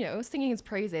 you know, singing his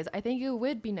praises. I think it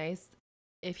would be nice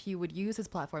if he would use his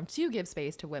platform to give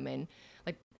space to women,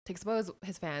 like to expose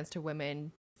his fans to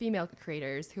women, female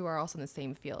creators who are also in the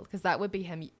same field, because that would be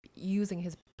him using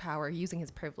his power, using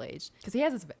his privilege, because he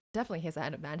has definitely his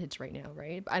advantage right now,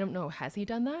 right? But I don't know, has he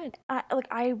done that?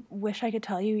 I wish I could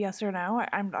tell you yes or no.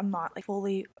 I'm not like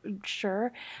fully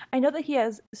sure. I know that he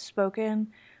has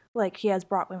spoken, like he has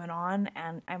brought women on,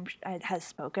 and has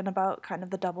spoken about kind of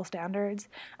the double standards.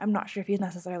 I'm not sure if he's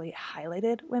necessarily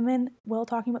highlighted women while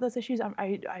talking about those issues.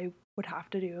 I would have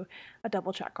to do a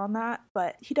double check on that,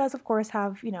 but he does of course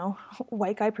have, you know,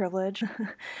 white guy privilege,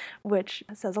 which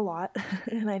says a lot.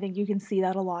 And I think you can see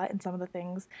that a lot in some of the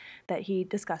things that he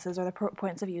discusses or the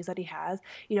points of views that he has.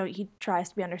 You know, he tries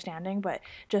to be understanding, but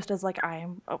just as like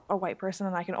I'm a white person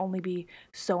and I can only be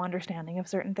so understanding of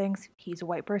certain things, he's a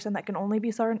white person that can only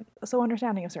be so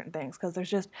understanding of certain things, because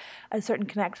there's just a certain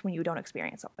connect when you don't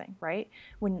experience something, right?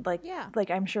 When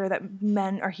like I'm sure that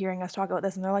men are hearing us talk about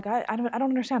this and they're like, I don't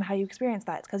understand how you experience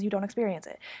that. It's because you don't experience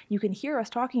it. You can hear us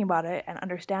talking about it and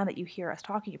understand that you hear us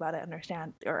talking about it,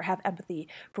 understand or have empathy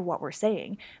for what we're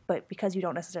saying, but because you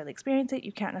don't necessarily experience it,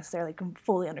 you can't necessarily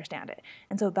fully understand it.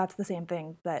 And so that's the same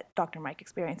thing that Dr. Mike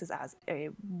experiences as a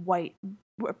white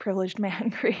privileged man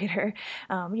creator.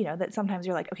 You know, that sometimes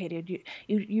you're like, okay, dude,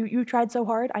 you tried so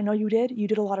hard. I know you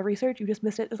did a lot of research, you just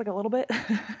missed it just like a little bit.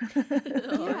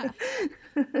 Yeah.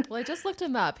 Well, I just looked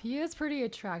him up. He is pretty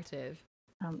attractive.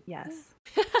 Yes.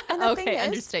 And the Okay, thing is,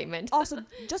 understatement. also,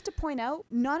 just to point out,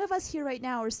 none of us here right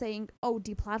now are saying, oh,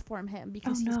 deplatform him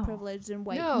because he's privileged and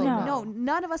white. No.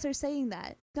 None of us are saying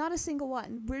that. Not a single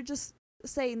one. We're just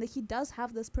saying that he does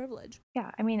have this privilege.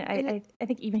 Yeah, I mean, I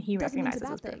think even he recognizes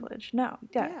his privilege. No,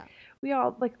 yeah. We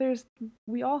all like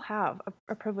we all have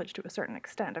a privilege to a certain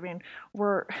extent. I mean,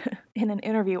 we're in an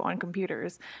interview on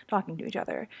computers talking to each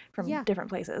other from different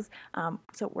places.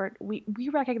 So we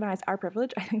recognize our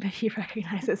privilege. I think that he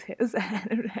recognizes his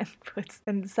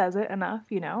and says it enough,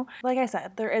 you know. Like I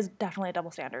said, there is definitely a double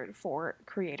standard for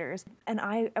creators, and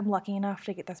I am lucky enough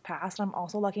to get this passed. I'm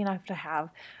also lucky enough to have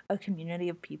a community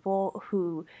of people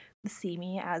who see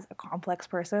me as a complex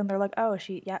person. They're like, oh,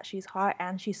 she's hot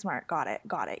and she's smart. Got it,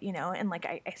 you know. And like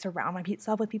I surround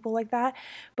myself with people like that.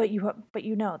 But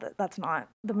you know that that's not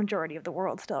the majority of the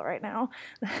world still right now.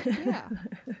 Yeah,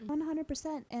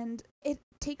 100%. And it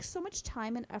takes so much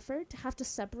time and effort to have to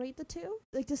separate the two.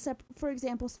 Like for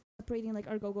example, separating like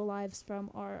our go-go lives from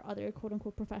our other quote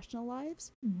unquote professional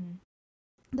lives.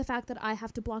 Mm-hmm. The fact that I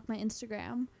have to block my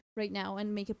Instagram right now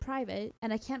and make it private,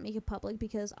 and I can't make it public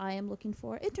because I am looking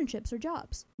for internships or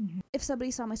jobs. Mm-hmm. If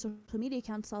somebody saw my social media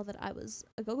account, saw that I was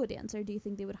a go-go dancer, do you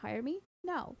think they would hire me?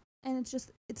 No. And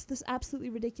it's this absolutely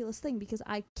ridiculous thing because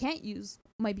I can't use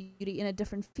my beauty in a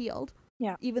different field.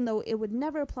 Yeah. Even though it would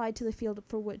never apply to the field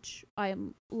for which I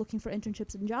am looking for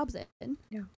internships and jobs in.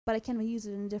 Yeah. But I can use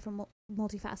it in a different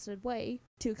multifaceted way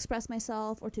to express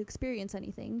myself or to experience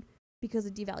anything because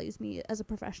it devalues me as a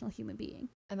professional human being.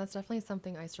 And that's definitely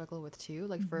something I struggle with too.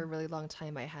 Like for a really long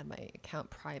time, I had my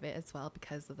account private as well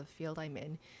because of the field I'm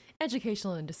in,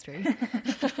 educational industry.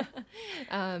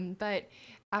 But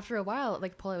after a while,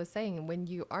 like Paula was saying, when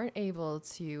you aren't able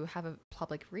to have a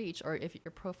public reach, or if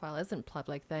your profile isn't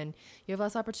public, then you have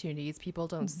less opportunities. People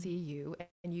don't see you,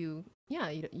 and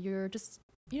you're just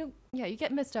you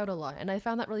get missed out a lot. And I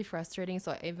found that really frustrating.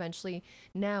 So eventually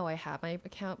now I have my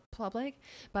account public,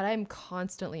 but I'm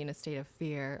constantly in a state of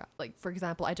fear. Like, for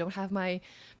example, I don't have my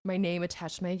name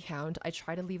attached to my account. I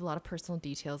try to leave a lot of personal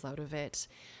details out of it.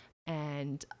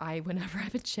 And whenever I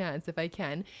have a chance, if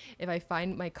I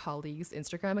find my colleagues'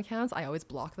 Instagram accounts, I always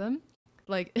block them.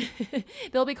 Like,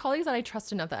 there'll be colleagues that I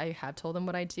trust enough that I have told them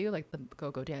what I do, like the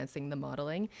go-go dancing, the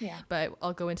modeling. Yeah. But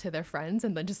I'll go into their friends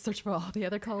and then just search for all the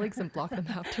other colleagues and block them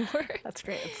afterwards. That's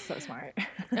great. It's so smart.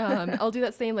 I'll do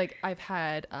that same, like I've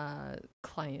had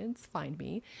clients find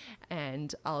me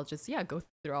and I'll just, go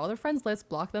through all their friends list,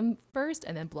 block them first,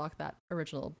 and then block that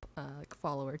original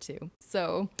follower too.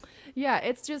 So yeah,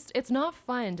 it's not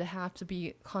fun to have to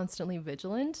be constantly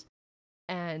vigilant.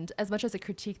 And as much as I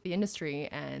critique the industry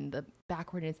and the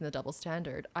backwardness and the double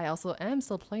standard, I also am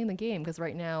still playing the game because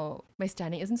right now my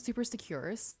standing isn't super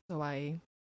secure. So I,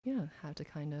 have to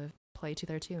kind of play to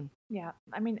their tune. Yeah.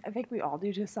 I mean, I think we all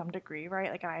do to some degree,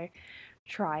 right? Like I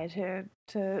try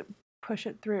to push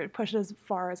it as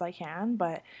far as I can,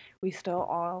 but we still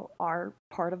all are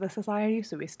part of the society.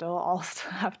 So we still all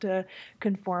have to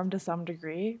conform to some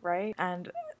degree, right?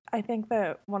 And I think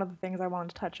that one of the things I wanted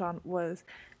to touch on was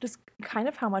just kind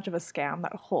of how much of a scam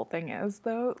that whole thing is,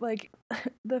 though. Like,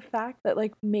 the fact that,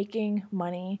 like, making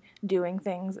money doing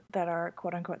things that are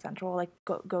quote-unquote sensual, like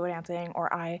go dancing,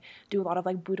 or I do a lot of,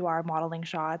 like, boudoir modeling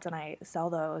shots, and I sell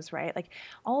those, right? Like,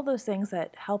 all of those things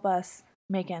that help us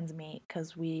make ends meet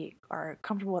because we are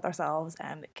comfortable with ourselves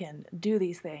and can do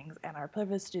these things and are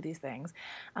privileged to do these things,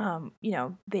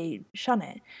 they shun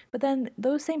it. But then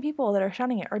those same people that are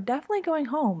shunning it are definitely going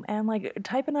home and like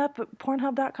typing up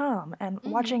Pornhub.com and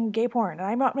watching gay porn. And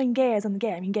I'm not mean gay as in the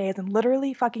gay, I mean gay as in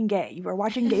literally fucking gay. You are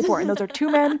watching gay porn. Those are two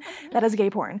men. That is gay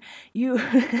porn.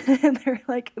 And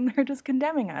they're just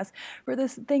condemning us for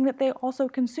this thing that they also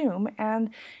consume and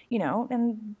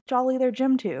jolly their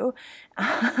gym too.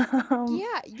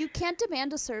 Yeah, you can't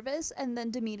demand a service and then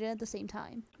demean it at the same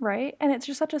time. Right? And it's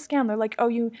just such a scam. They're like, oh,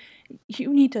 you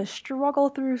need to struggle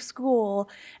through school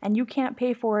and you can't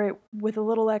pay for it with a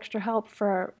little extra help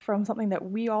from something that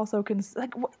we also can,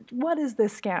 like, what is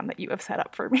this scam that you have set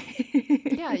up for me?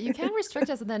 Yeah, you can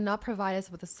restrict us and then not provide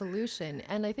us with a solution.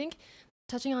 And I think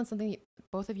touching on something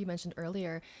both of you mentioned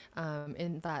earlier,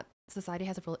 in that society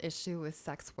has a real issue with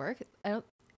sex work.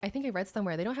 I think I read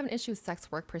somewhere they don't have an issue with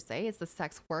sex work per se. It's the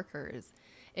sex workers.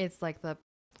 It's like the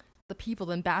people,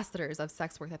 the ambassadors of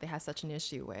sex work that they have such an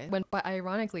issue with. But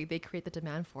ironically, they create the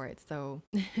demand for it. So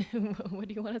what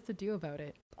do you want us to do about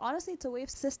it? Honestly, it's a way of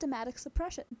systematic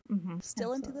suppression.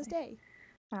 Still into this day.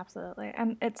 Absolutely.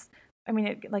 And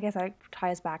it, like I said,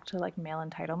 ties back to like male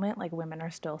entitlement. Like women are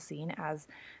still seen as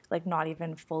like not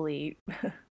even fully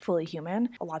human.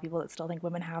 A lot of people that still think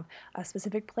women have a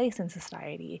specific place in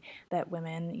society, that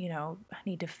women,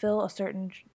 need to fill a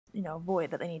certain void,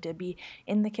 that they need to be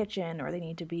in the kitchen or they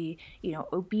need to be,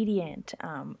 obedient.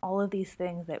 All of these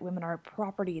things, that women are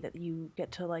property that you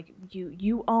get to like,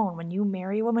 you own. When you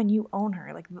marry a woman, you own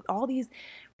her. Like all these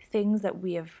things that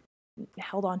we have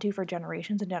held on to for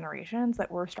generations and generations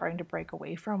that we're starting to break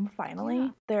away from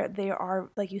finally. They are,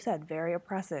 like you said, very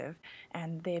oppressive,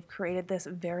 and they've created this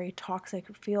very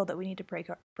toxic field that we need to break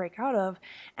out of.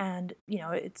 And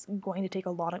it's going to take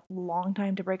a long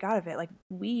time to break out of it. Like,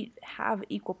 we have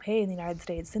equal pay in the United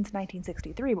States since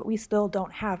 1963, but we still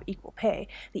don't have equal pay.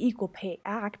 The Equal Pay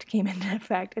Act came into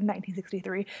effect in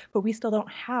 1963, but we still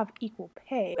don't have equal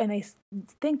pay. And I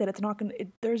think that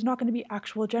there's not going to be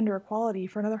actual gender equality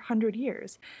for another 100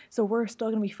 years. So we're still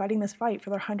going to be fighting this fight for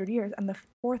the 100 years. And the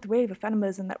fourth wave of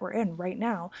feminism that we're in right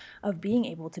now, of being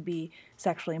able to be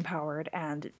sexually empowered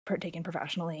and taken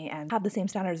professionally and have the same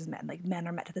standards as men. Like, men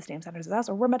are met to the same standards as us,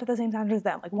 or we're met to the same standards as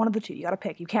them. Like, one of the two. You got to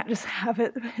pick. You can't just have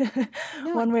it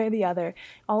one way or the other.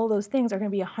 All of those things are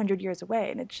going to be 100 years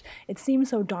away. And it seems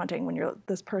so daunting when you're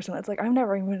this person that's like, I'm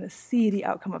never even going to see the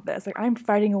outcome of this. Like, I'm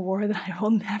fighting a war that I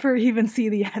will never even see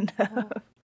the end of.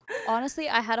 Honestly,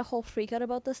 I had a whole freak out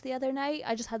about this the other night.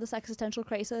 I just had this existential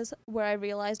crisis where I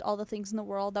realized all the things in the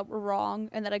world that were wrong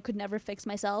and that I could never fix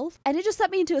myself. And it just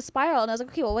set me into a spiral. And I was like,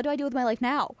 okay, well, what do I do with my life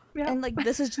now? Yeah. And like,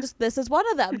 this is one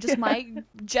of them. Just Yeah. my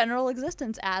general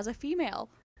existence as a female.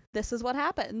 This is what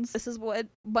happens. This is what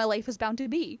my life is bound to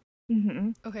be. Mm-hmm.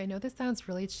 Okay, I know this sounds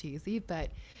really cheesy, but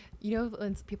you know,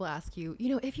 when people ask you, you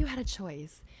know, if you had a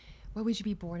choice, what would you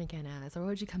be born again as, or what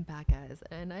would you come back as?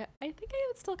 And I think I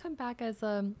would still come back as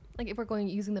like if we're going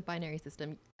using the binary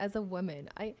system as a woman.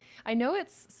 I know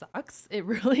it sucks. It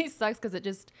really sucks because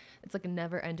it's like a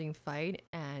never-ending fight,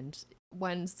 and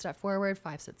one step forward,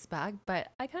 5 steps back.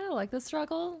 But I kind of like the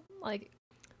struggle. Like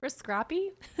we're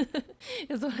scrappy,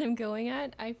 is what I'm going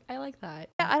at. I like that.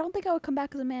 Yeah, I don't think I would come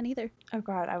back as a man either. Oh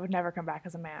God, I would never come back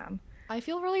as a man. I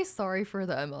feel really sorry for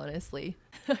them, honestly.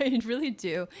 I really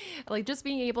do. Like just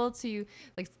being able to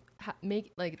like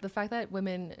make like the fact that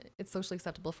women, it's socially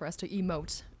acceptable for us to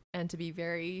emote and to be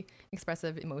very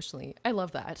expressive emotionally. I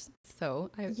love that.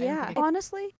 So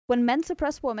Honestly, when men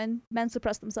suppress women, men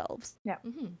suppress themselves. Yeah.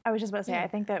 Mm-hmm. I was just about to say, Yeah. I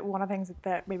think that one of the things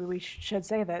that maybe we should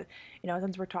say that, you know,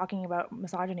 since we're talking about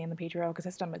misogyny in the patriarchal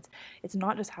system, it's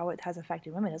not just how it has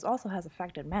affected women, it also has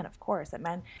affected men, of course, that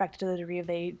men affected to the degree of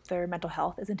their mental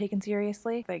health isn't taken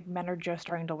seriously. Like men are just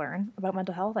starting to learn about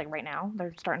mental health. Like right now,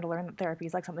 they're starting to learn that therapy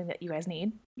is like something that you guys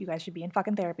need. You guys should be in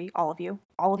fucking therapy, all of you.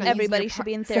 All of you. Everybody should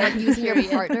be in therapy. Using your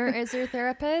period. partner as your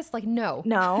therapist, like no,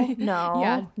 No,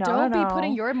 yeah, no, don't no. be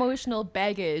putting your emotional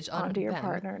baggage onto your them.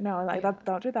 partner. No, like Yeah.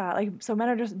 don't do that. Like so men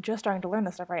are just starting to learn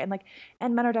this stuff, right?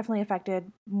 And men are definitely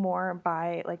affected more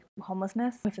by like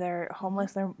homelessness. If they're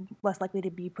homeless, they're less likely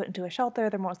to be put into a shelter.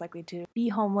 They're most likely to be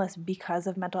homeless because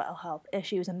of mental health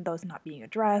issues and those not being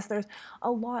addressed. There's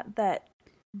a lot that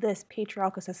this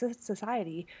patriarchal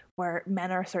society where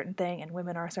men are a certain thing and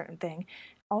women are a certain thing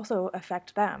also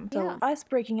affect them. So Yeah. us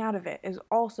breaking out of it is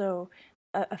also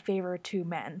a favor to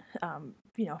men.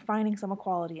 You know, finding some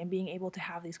equality and being able to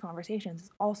have these conversations is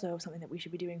also something that we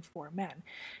should be doing for men.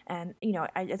 And, you know,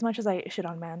 as much as I shit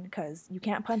on men, because you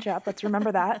can't punch up, let's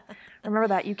remember that. Remember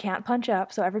that you can't punch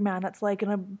up. So every man that's like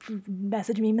going to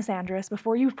message me misandrous,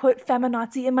 before you put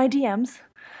feminazi in my DMs,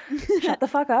 shut the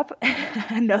fuck up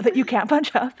and know that you can't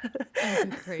punch up. Oh,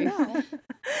 good grief.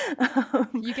 No.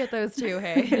 You get those too,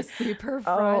 hey? Super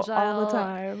fragile. All the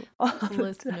time. All the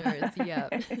Listeners, time.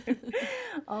 yep.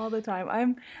 All the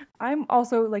time. I'm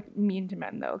also like mean to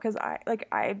men though, because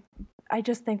I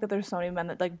just think that there's so many men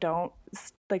that like don't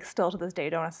like still to this day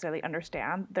don't necessarily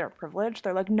understand their privilege.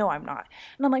 They're like, no, I'm not.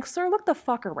 And I'm like, sir, look the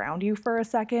fuck around you for a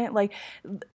second. Like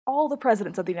all the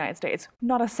presidents of the United States,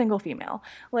 not a single female.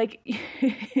 Like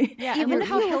Yeah, and Even look if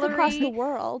how you look across the Hillary.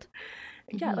 world,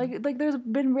 yeah, Mhm. like there's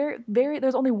been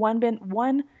there's only been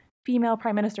one female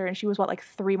prime minister, and she was what, like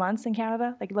 3 months in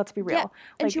Canada. Like let's be real. yeah,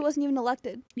 and Like she wasn't even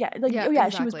elected. yeah, like Yeah, oh yeah,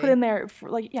 she was put exactly. in there for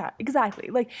like yeah, exactly.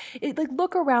 Like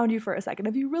look around you for a second.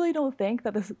 If you really don't think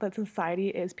that that society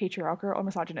is patriarchal or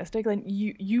misogynistic, then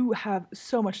you have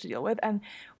so much to deal with, and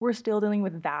we're still dealing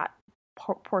with that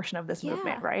portion of this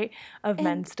movement, Yeah. right? Of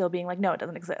men And still being like, no, it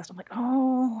doesn't exist. I'm like,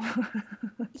 oh.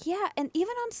 yeah, and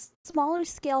even on smaller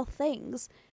scale things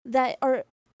that are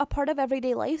a part of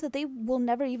everyday life that they will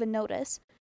never even notice.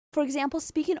 For example,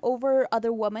 speaking over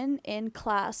other women in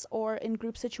class or in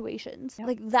group situations. Yep.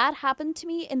 Like that happened to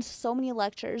me in so many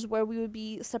lectures where we would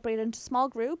be separated into small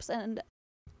groups, and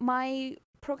my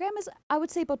program is, I would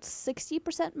say, about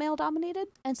 60% male dominated.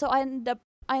 And so I end up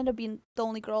being the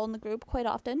only girl in the group quite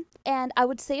often. And I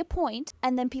would say a point,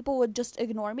 and then people would just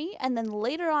ignore me. And then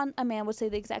later on, a man would say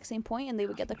the exact same point, and they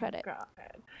would get the credit. God.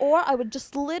 Or I would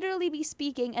just literally be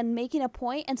speaking and making a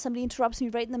point, and somebody interrupts me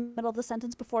right in the middle of the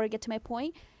sentence before I get to my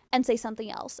point and say something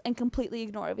else and completely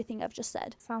ignore everything I've just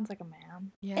said. Sounds like a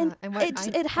man. Yeah, and what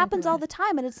It happens all the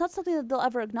time, and it's not something that they'll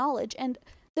ever acknowledge. And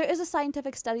there is a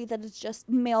scientific study that it's just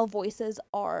male voices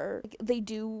they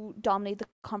do dominate the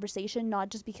conversation, not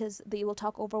just because they will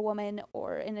talk over women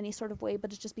or in any sort of way,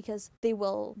 but it's just because they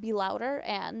will be louder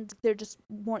and they're just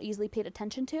more easily paid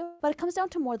attention to. But it comes down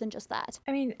to more than just that.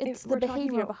 I mean, It's if the we're talking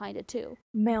behavior about behind it too.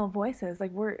 male voices,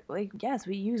 like we're like, yes,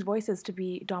 we use voices to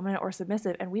be dominant or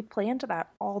submissive, and we play into that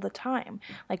all the time.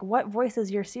 Like, what voice is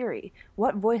your Siri?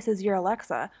 What voice is your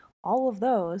Alexa? All of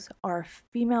those are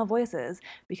female voices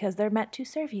because they're meant to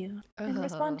serve you and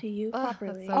respond to you Ugh, that's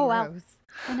properly. so Oh, wow. gross.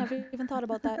 I never even thought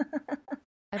about that.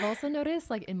 I've also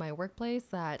noticed, like in my workplace,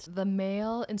 that the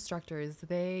male instructors,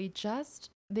 they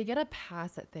get a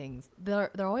pass at things.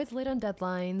 They're always late on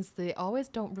deadlines. They always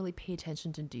don't really pay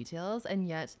attention to details. And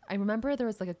yet, I remember there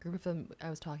was like a group of them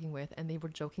I was talking with, and they were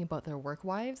joking about their work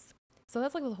wives. So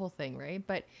that's like the whole thing, right?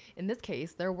 But in this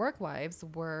case, their work wives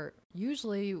were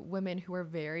usually women who were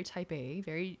very type A,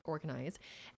 very organized,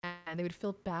 and they would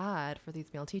feel bad for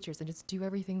these male teachers and just do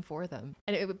everything for them.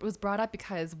 And it was brought up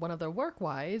because one of their work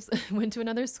wives went to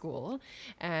another school,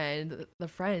 and the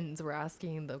friends were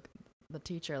asking the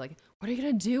teacher, like, what are you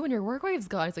gonna do when your work wife's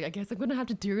gone? It's like, I guess I'm gonna have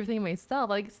to do everything myself.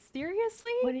 Like,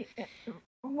 seriously?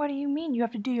 What do you mean? You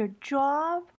have to do your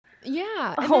job?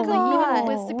 Yeah, and Oh then like even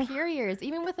with no. superiors,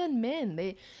 even within men,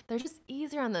 they're just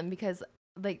easier on them because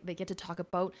like they get to talk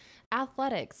about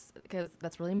athletics because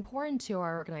that's really important to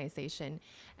our organization.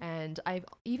 And I've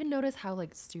even noticed how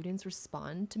like students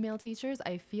respond to male teachers.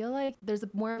 I feel like there's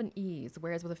more of an ease,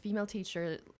 whereas with a female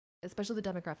teacher, especially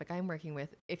the demographic I'm working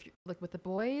with, if you like with the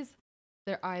boys,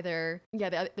 they're either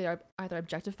they're either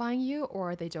objectifying you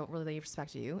or they don't really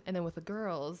respect you, and then with the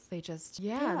girls they just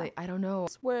I don't know.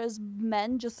 Whereas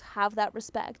men just have that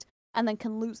respect and then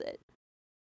can lose it,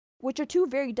 which are two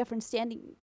very different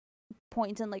standing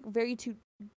points and like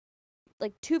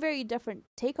two very different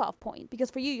takeoff point, because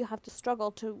for you have to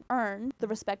struggle to earn the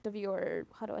respect of your,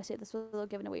 how do I say this without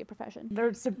giving away your profession?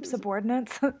 They're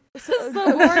subordinates.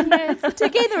 Subordinates. To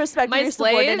gain the respect My of your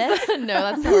slaves? subordinate. No,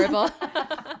 that's horrible.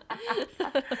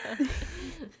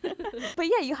 But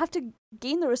yeah, you have to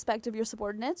gain the respect of your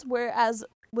subordinates, whereas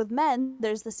with men,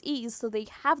 there's this ease, so they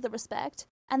have the respect,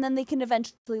 and then they can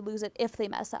eventually lose it if they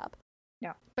mess up.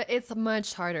 Yeah. But it's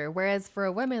much harder. Whereas for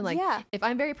a woman, like, Yeah. if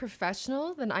I'm very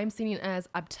professional, then I'm seen as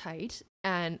uptight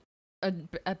and a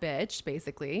bitch,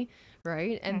 basically,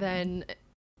 right? And then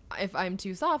if I'm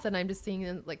too soft, then I'm just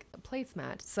seeing like a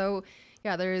placemat. So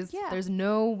yeah, there's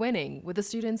no winning with the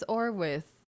students or with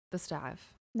the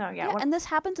staff. No, Yeah, and this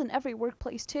happens in every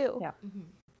workplace too. Yeah. Mm-hmm.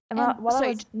 And I was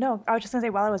just gonna say,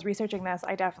 while I was researching this,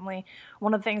 I definitely,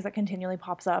 one of the things that continually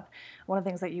pops up, one of the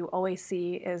things that you always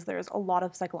see is there's a lot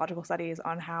of psychological studies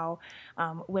on how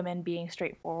women being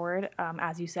straightforward,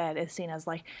 as you said, is seen as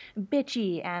like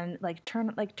bitchy and like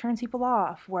turns people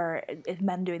off, where if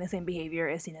men doing the same behavior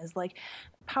is seen as like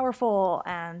powerful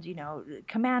and, you know,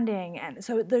 commanding. And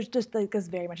so there's just like this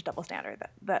very much double standard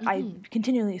that I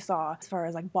continually saw as far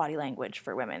as like body language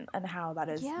for women and how that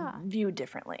is viewed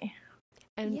differently.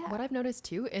 And what I've noticed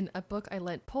too in a book I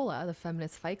lent Paula, The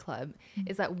Feminist Fight Club,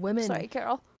 is that women. Sorry,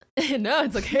 Carol. No,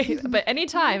 it's okay. But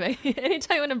anytime when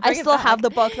I'm bringing I still have the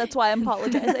book. That's why I'm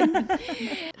apologizing.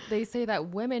 They say that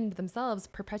women themselves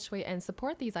perpetuate and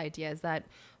support these ideas that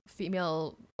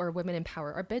female or women in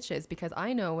power are bitches. Because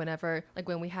I know whenever, like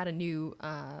when we had a new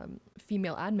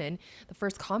female admin, the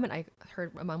first comment I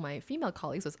heard among my female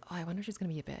colleagues was, "Oh, I wonder if she's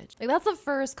gonna be a bitch." Like that's the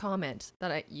first comment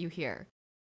that you hear.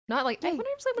 Not like, I wonder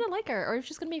if I'm gonna like her or if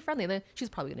she's gonna be friendly. Then she's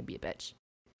probably gonna be a bitch.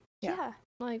 Yeah.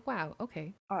 Like, wow,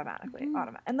 okay. Automatically.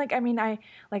 And like, I mean,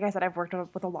 like I said, I've worked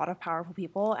with a lot of powerful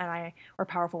people or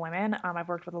powerful women. I've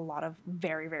worked with a lot of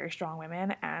very, very strong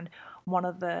women. And one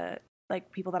of the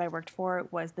like people that I worked for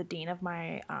was the dean of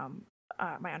my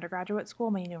my undergraduate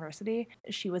school, my university.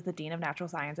 She was the dean of natural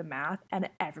science and math, and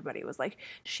everybody was like,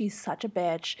 she's such a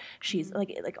bitch. She's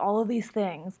like all of these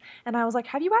things. And I was like,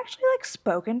 have you actually like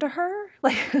spoken to her?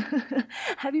 Like,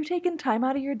 have you taken time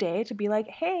out of your day to be like,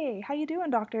 hey, how you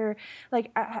doing, doctor? Like,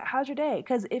 how's your day?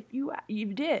 Because if you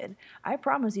did, I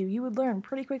promise you would learn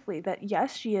pretty quickly that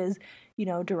yes, she is, you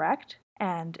know, direct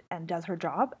and does her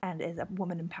job and is a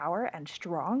woman in power and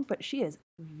strong, but she is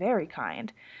very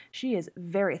kind. She is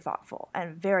very thoughtful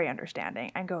and very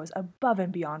understanding and goes above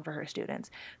and beyond for her students.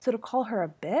 So to call her a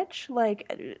bitch,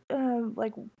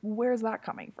 like where's that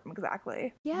coming from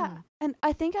exactly? Yeah. And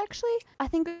I think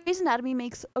Grey's Anatomy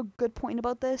makes a good point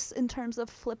about this in terms of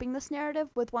flipping this narrative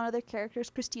with one of their characters,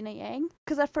 Christina Yang.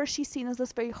 Because at first she's seen as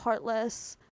this very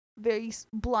heartless, very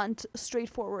blunt,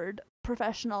 straightforward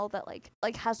professional that like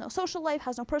has no social life,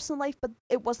 has no personal life, but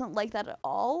it wasn't like that at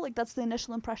all. Like that's the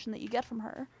initial impression that you get from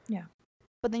her. Yeah.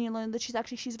 But then you learn that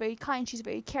she's very kind, she's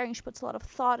very caring, she puts a lot of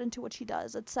thought into what she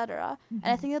does, etc. And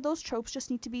I think that those tropes just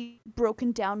need to be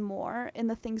broken down more in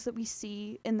the things that we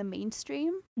see in the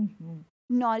mainstream.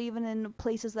 Not even in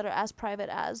places that are as private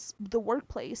as the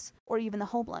workplace or even the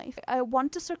home life. I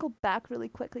want to circle back really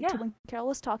quickly to when Carol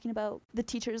was talking about the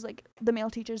teachers, like the male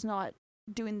teachers not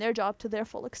doing their job to their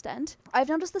full extent. I've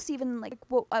noticed this even like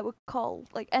what I would call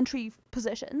like entry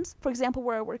positions. For example,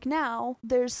 where I work now,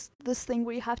 there's this thing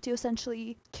where you have to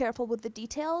essentially careful with the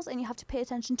details and you have to pay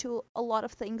attention to a lot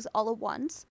of things all at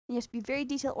once. You have to be very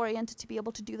detail oriented to be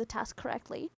able to do the task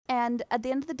correctly. And at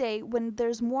the end of the day, when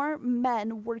there's more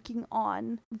men working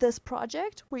on this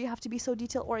project where you have to be so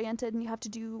detail oriented and you have to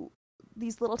do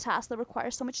these little tasks that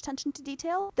require so much attention to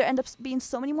detail, there end up being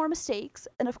so many more mistakes,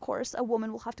 and of course a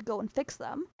woman will have to go and fix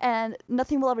them, and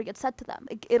nothing will ever get said to them.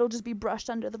 It'll just be brushed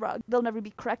under the rug. They'll never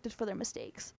be corrected for their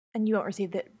mistakes. And you won't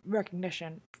receive the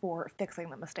recognition for fixing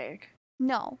the mistake.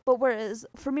 No, but whereas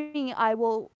for me, I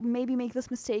will maybe make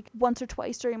this mistake once or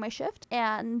twice during my shift,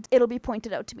 and it'll be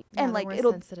pointed out to me, Yeah, and they're like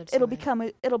more sensitive to it.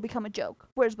 it'll become a joke.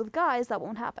 Whereas with guys, that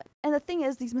won't happen. And the thing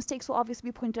is, these mistakes will obviously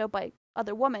be pointed out by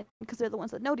other women because they're the ones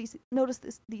that notice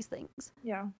these things.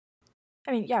 Yeah.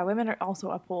 I mean, yeah, women are also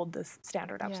uphold this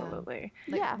standard, Yeah. absolutely.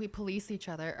 Like Yeah. we police each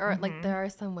other, or like there are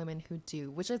some women who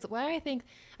do, which is why I think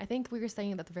we were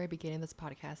saying at the very beginning of this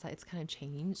podcast that it's kind of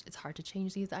changed. It's hard to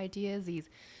change these ideas, these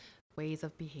ways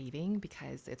of behaving,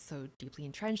 because it's so deeply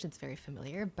entrenched. It's very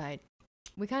familiar, but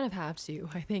we kind of have to.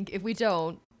 I think if we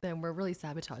don't, then we're really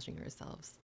sabotaging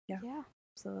ourselves. Yeah.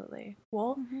 Absolutely.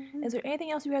 Well, Mhm. is there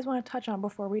anything else you guys want to touch on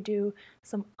before we do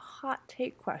some hot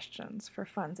take questions for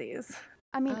funsies?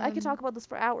 I mean, I could talk about this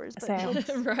for hours, but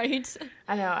Same. Right.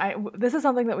 I know. This is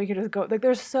something that we could just go. Like,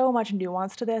 there's so much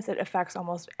nuance to this. It affects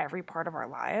almost every part of our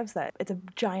lives. That it's a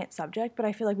giant subject. But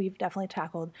I feel like we've definitely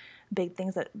tackled big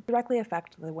things that directly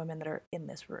affect the women that are in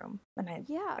this room, and I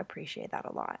appreciate that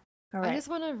a lot. All right. I just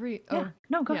want to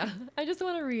Go. Yeah, I just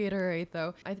want to reiterate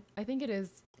though. I think it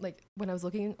is like when I was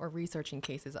looking or researching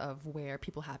cases of where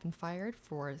people have been fired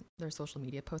for their social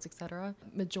media posts, etc.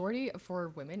 Majority for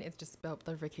women, it's just about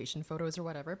their vacation photos or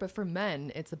whatever. But for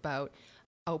men, it's about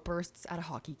outbursts at a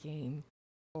hockey game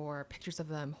or pictures of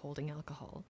them holding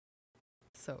alcohol.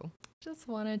 So just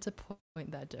wanted to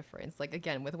point that difference. Like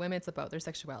again, with women, it's about their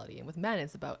sexuality, and with men,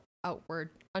 it's about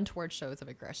untoward shows of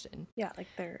aggression. Yeah, like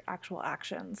their actual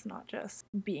actions, not just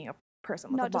being a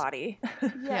person with Not a just- body.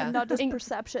 yeah, not just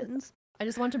perceptions. I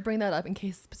just want to bring that up in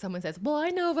case someone says, well, I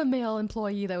know of a male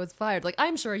employee that was fired. Like,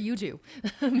 I'm sure you do.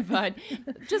 But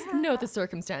just note the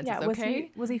circumstances, Yeah, okay?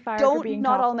 was he fired for being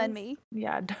Not all topless? men me.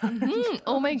 Yeah.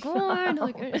 Oh my God.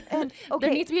 Like, And okay,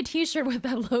 there needs to be a t-shirt with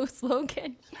that low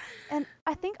slogan. and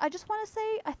I just want to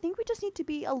say, I think we just need to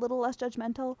be a little less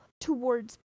judgmental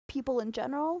towards people in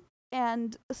general,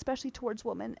 and especially towards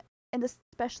women, and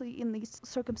especially in these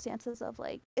circumstances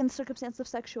of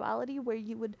sexuality where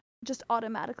you would just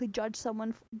automatically judge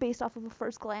someone based off of a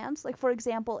first glance. Like, for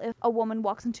example, if a woman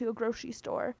walks into a grocery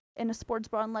store in a sports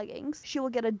bra and leggings, she will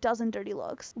get a dozen dirty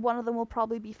looks. One of them will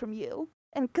probably be from you.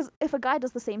 And because if a guy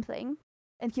does the same thing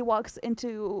and he walks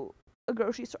into a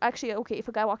grocery store, actually, okay, if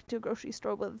a guy walked into a grocery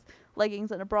store with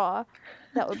leggings and a bra,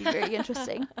 that would be very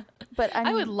interesting. But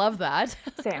I would love that.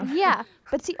 Same. Yeah,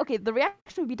 but see, okay, the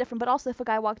reaction would be different. But also, if a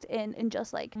guy walked in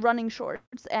just like running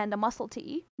shorts and a muscle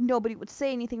tee, nobody would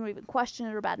say anything or even question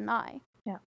it or bat an eye.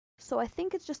 Yeah. So I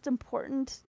think it's just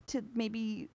important to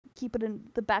maybe keep it in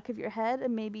the back of your head,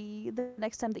 and maybe the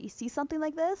next time that you see something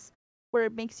like this, where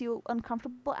it makes you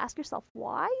uncomfortable, ask yourself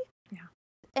why. Yeah.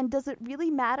 And does it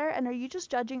really matter? And are you just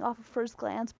judging off of first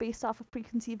glance based off of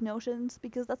preconceived notions?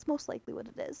 Because that's most likely what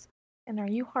it is. And are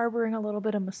you harboring a little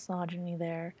bit of misogyny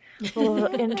there? A little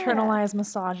internalized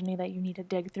misogyny that you need to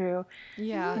dig through.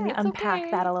 Yeah. Let me it's unpack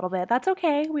okay. that a little bit. That's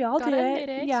okay. We all Gotta do admit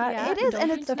it. it. Yeah, It is, Don't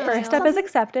and be it's the it's first denial. step is something-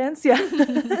 acceptance.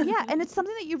 Yeah. Yeah, and it's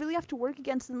something that you really have to work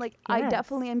against, and like I Yes.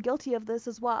 definitely am guilty of this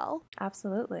as well.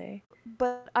 Absolutely.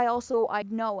 But I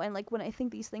know, and like when I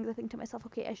think these things, I think to myself,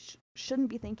 okay, I shouldn't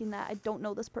be thinking that. I don't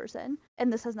know this person,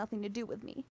 and this has nothing to do with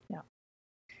me. Yeah.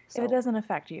 So, If it doesn't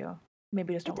affect you,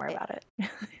 maybe just don't worry it- about it.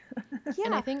 yeah,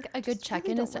 And I think a good just really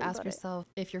check-in don't is to worry ask about it. yourself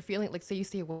if you're feeling like, say you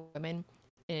see a woman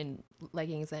in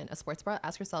leggings and a sports bra,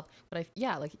 ask yourself, would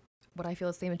I feel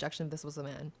the same objection if this was a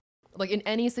man? Like in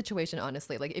any situation,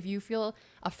 honestly, like if you feel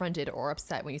affronted or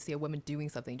upset when you see a woman doing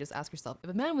something, just ask yourself, if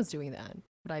a man was doing that,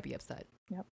 would I be upset?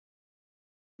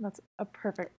 That's a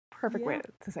perfect way Yeah.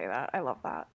 to say that. I love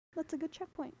that. That's a good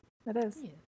checkpoint. It is.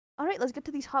 Yeah. All right, let's get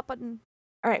to these hot button.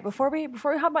 All right, before we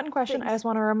hop button question, I Thanks. just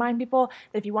want to remind people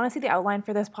that if you want to see the outline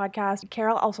for this podcast,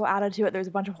 Carol also added to it. There's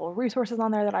a bunch of whole resources on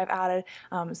there that I've added.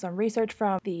 Some research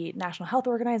from the National Health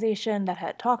Organization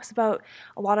that talks about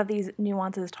a lot of these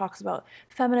nuances, talks about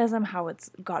feminism, how it's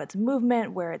got its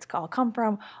movement, where it's all come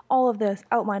from. All of this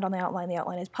outlined on the outline. The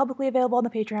outline is publicly available on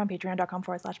the Patreon,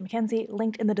 patreon.com/Mackenzie,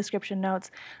 linked in the description notes.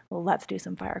 Let's do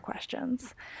some fire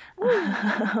questions.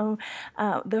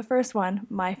 The first one,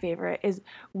 my favorite, is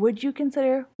would you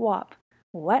consider WAP,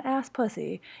 Wet Ass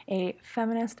Pussy, a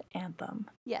feminist anthem?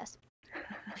 Yes.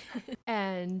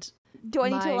 And Do I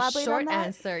need to my elaborate short on that?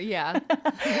 answer, yeah.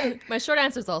 My short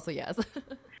answer is also yes.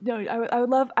 No,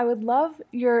 I would love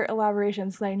your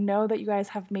elaborations, because I know that you guys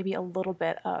have maybe a little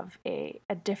bit of a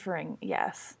differing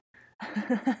yes.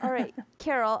 All right,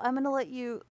 Carol, I'm gonna let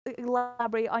you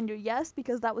elaborate on your yes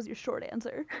because that was your short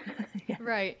answer. Yeah.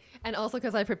 Right. And also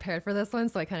because I prepared for this one,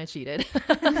 so I kind of cheated.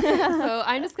 So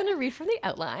I'm just going to read from the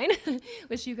outline,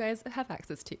 which you guys have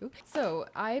access to. So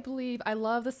I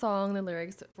love the song, the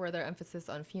lyrics for their emphasis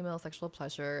on female sexual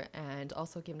pleasure, and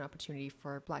also give an opportunity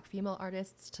for Black female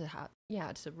artists to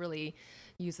to really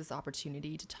use this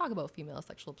opportunity to talk about female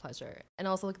sexual pleasure. And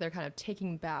also like they're kind of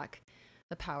taking back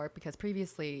the power, because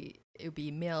previously it would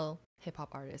be male hip hop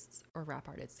artists or rap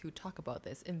artists who talk about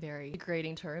this in very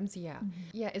degrading terms. Yeah. Mm-hmm.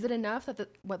 Yeah. Is it enough that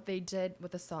what they did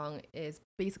with the song is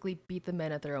basically beat the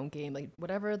men at their own game? Like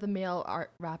whatever the male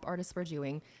rap artists were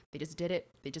doing, they just did it.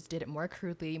 They just did it more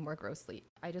crudely, more grossly.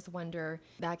 I just wonder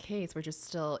that case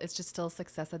it's just still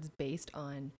success that's based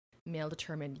on male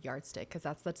determined yardstick, because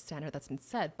that's the standard that's been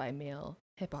set by male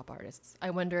hip hop artists. I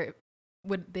wonder,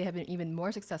 would they have been even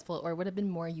more successful, or would have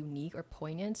been more unique or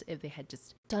poignant if they had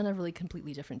just done a really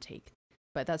completely different take?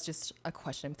 But that's just a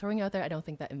question I'm throwing out there. I don't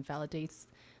think that invalidates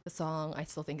the song. I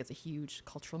still think it's a huge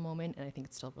cultural moment, and I think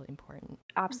it's still really important.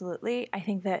 Absolutely. I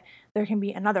think that there can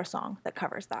be another song that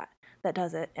covers that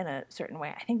does it in a certain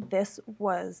way. I think this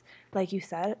was, like you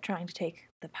said, trying to take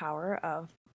the power of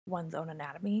one's own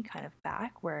anatomy kind of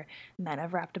back, where men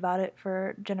have rapped about it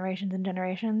for generations and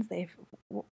generations. They've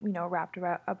rapped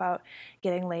about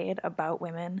getting laid, about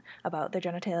women, about their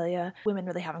genitalia. Women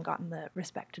really haven't gotten the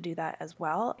respect to do that as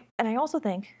well. And I also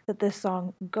think that this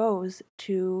song goes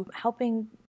to helping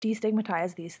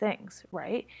destigmatize these things,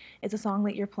 right? It's a song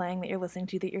that you're playing, that you're listening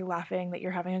to, that you're laughing, that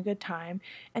you're having a good time,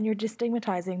 and you're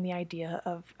destigmatizing the idea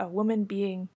of a woman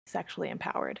being sexually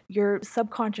empowered. You're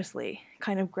subconsciously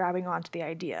kind of grabbing onto the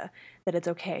idea that it's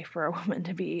okay for a woman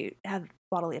to have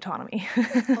bodily autonomy.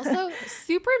 Also,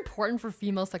 super important for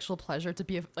female sexual pleasure to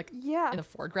be in the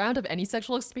foreground of any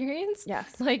sexual experience.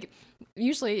 Yes. Like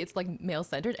usually it's like male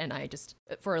centered, and I just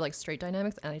for like straight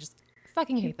dynamics, and I just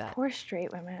fucking hate that. Poor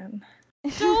straight women.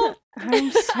 Don't.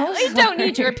 I'm so I don't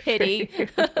need your pity.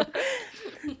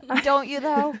 Don't you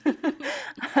though?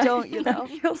 Don't you though?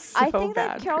 I feel so I think bad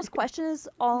that Carol's for you. question is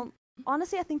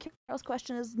honestly, I think Carol's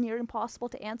question is near impossible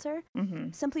to answer,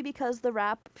 simply because the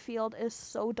rap field is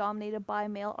so dominated by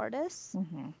male artists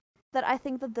that I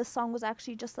think that this song was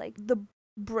actually just like the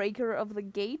breaker of the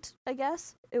gate, I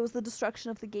guess. It was the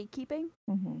destruction of the gatekeeping,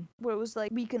 where it was like,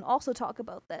 we can also talk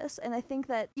about this. And I think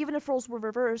that even if roles were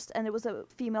reversed and it was a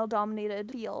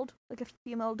female-dominated field, like a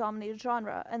female-dominated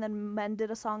genre, and then men did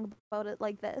a song about it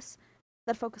like this,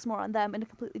 that focused more on them in a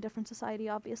completely different society,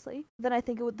 obviously, then I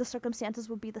think the circumstances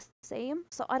would be the same.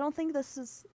 So I don't think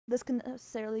this can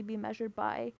necessarily be measured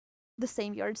by the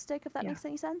same yardstick, if that makes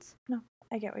any sense. No,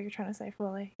 I get what you're trying to say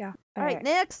fully. Yeah. All right,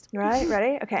 next. You right?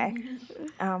 Ready? Okay.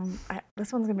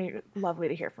 This one's gonna be lovely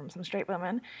to hear from some straight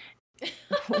women.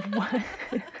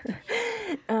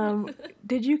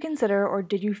 Did you consider, or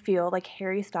did you feel like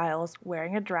Harry Styles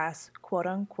wearing a dress, quote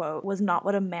unquote, was not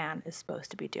what a man is supposed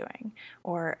to be doing,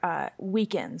 or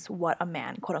weakens what a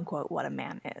man, quote unquote, what a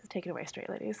man is? Take it away, straight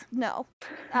ladies. No,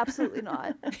 absolutely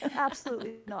not.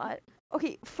 Absolutely not.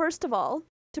 Okay, first of all,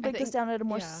 to break this down at a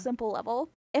more simple level,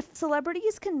 if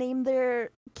celebrities can name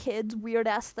their kids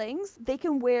weird-ass things, they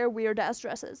can wear weird-ass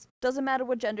dresses. Doesn't matter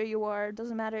what gender you are,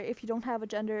 doesn't matter if you don't have a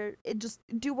gender, just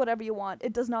do whatever you want.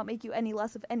 It does not make you any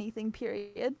less of anything,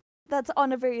 period. That's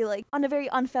on a very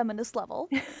unfeminist level.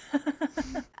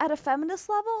 At a feminist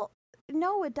level,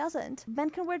 no, it doesn't. Men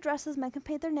can wear dresses, men can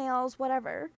paint their nails,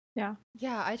 whatever. Yeah.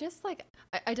 Yeah, I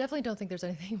definitely don't think there's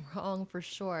anything wrong, for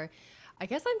sure. I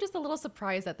guess I'm just a little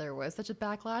surprised that there was such a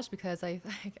backlash, because I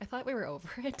thought we were over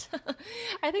it.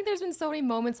 I think there's been so many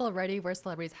moments already where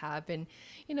celebrities have been,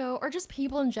 or just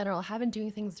people in general have been doing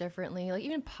things differently. Like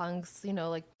even punks,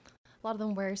 like a lot of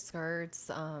them wear skirts.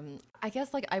 I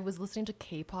guess like I was listening to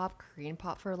K-pop, Korean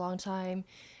pop for a long time,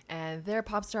 and their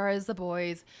pop stars, the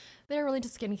boys, they're really into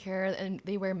skincare, and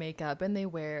they wear makeup, and they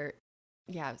wear,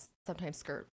 sometimes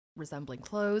skirt resembling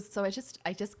clothes. So I just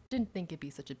didn't think it'd be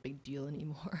such a big deal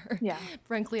anymore. Yeah.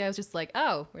 Frankly, I was just like,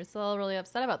 oh, we're still really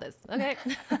upset about this. Okay.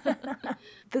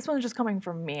 This one's just coming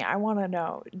from me. I want to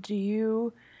know, do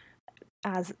you,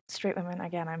 as straight women,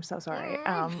 again, I'm so sorry,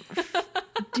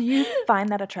 do you find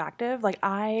that attractive? Like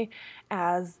I,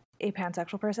 as a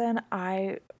pansexual person,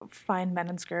 I find men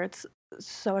in skirts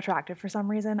so attractive for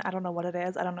some reason. I don't know what it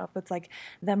is. I don't know if it's like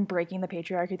them breaking the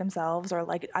patriarchy themselves, or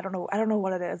like I don't know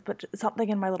what it is, but something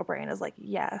in my little brain is like,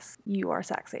 yes, you are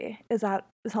sexy. Is that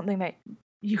something that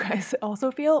you guys also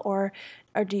feel, or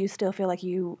do you still feel like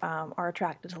you are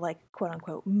attracted to like quote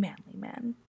unquote manly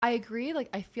men? I agree. Like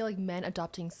I feel like men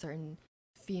adopting certain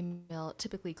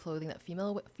typically clothing that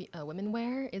female women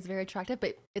wear is very attractive,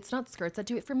 but it's not skirts that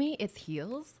do it for me. It's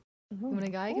heels. When a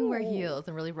guy can wear heels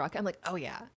and really rock, I'm like, oh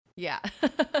yeah.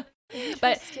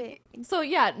 But Interesting. so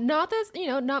yeah, not this,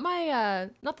 not my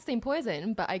not the same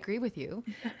poison, but I agree with you.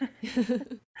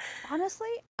 Honestly,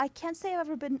 I can't say I've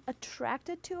ever been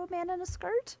attracted to a man in a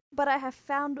skirt, but I have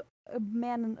found a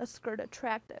man in a skirt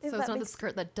attractive. So it's not the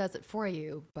skirt that does it for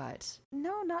you, but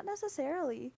No, not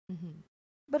necessarily. Mhm.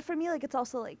 But for me, like, it's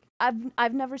also like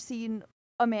I've never seen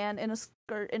a man in a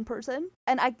skirt in person,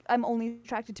 and I'm only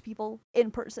attracted to people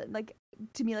in person. Like,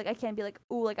 to me, like, I can't be like,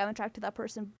 ooh, like, I'm attracted to that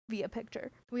person via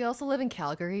picture. We also live in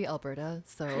Calgary, Alberta,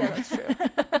 so Yeah, that's true.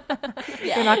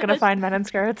 You're not gonna find men in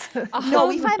skirts. No,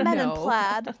 we find men in no.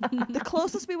 plaid. The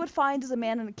closest we would find is a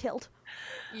man in a kilt.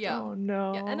 Yeah. Oh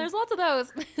no. Yeah, and there's lots of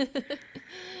those.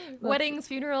 Weddings,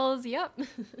 funerals, yep.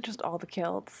 Just all the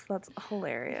kilts. That's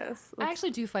hilarious. I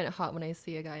actually do find it hot when I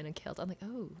see a guy in a kilt. I'm like,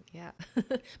 oh, yeah.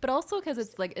 But also because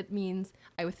it's like, it means,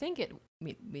 I would think it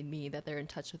me that they're in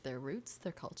touch with their roots,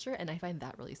 their culture, and I find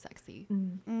that really sexy.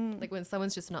 Like when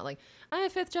someone's just not like, I'm a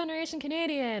 5th generation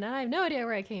Canadian, and I have no idea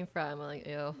where I came from. I'm like,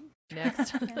 ew,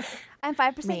 next. I'm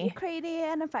 5% Me.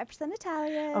 Ukrainian. I'm 5%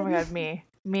 Italian. Oh my god, me.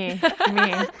 No,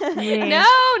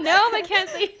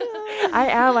 Mackenzie. I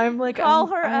am. I'm like Call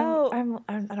her out. I'm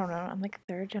I don't know. I'm like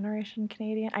 3rd generation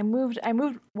Canadian. I moved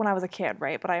when I was a kid,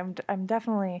 right? But I'm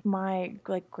definitely, my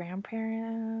like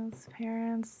grandparents'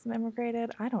 parents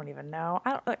immigrated. I don't even know.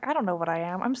 I don't know what I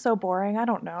am. I'm so boring. I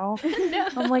don't know. No.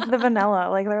 I'm like the vanilla.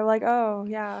 Like they're like, oh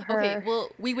yeah, her. Okay, well,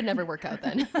 we would never work out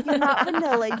then. You're not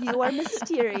vanilla. You are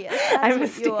mysterious. That's I'm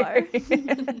what you are.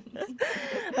 mysterious.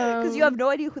 Because you have no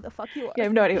idea who the fuck you are. Yeah, I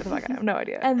have no idea what the fuck I have no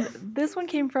idea. And this one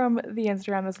came from the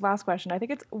Instagram, this last question. I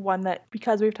think it's one that,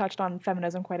 because we've touched on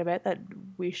feminism quite a bit, that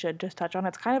we should just touch on.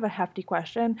 It's kind of a hefty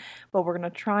question, but we're going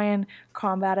to try and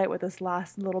combat it with this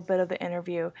last little bit of the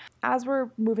interview. As we're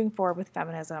moving forward with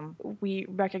feminism, we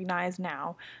recognize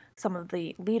now some of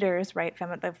the leaders, right?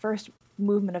 The first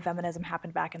movement of feminism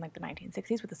happened back in like the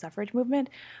 1960s with the suffrage movement,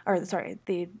 or sorry,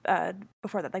 the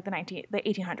before that, like the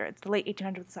 1800s, the late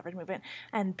 1800s with the suffrage movement,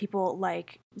 and people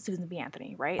like Susan B.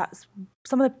 Anthony, right?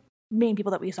 Some of the main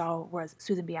people that we saw was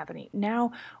Susan B. Anthony.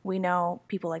 Now we know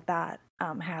people like that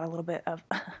had a little bit of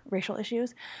racial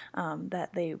issues,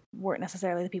 that they weren't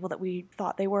necessarily the people that we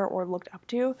thought they were or looked up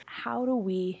to. How do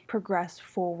we progress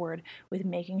forward with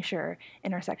making sure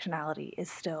intersectionality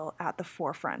is still at the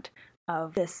forefront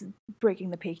of this breaking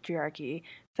the patriarchy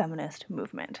feminist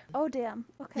movement? Oh, damn.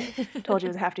 Okay. Told you it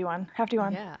was a hefty one. Hefty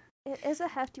one. Yeah. It is a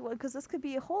hefty one because this could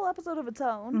be a whole episode of its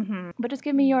own. Mm-hmm. But just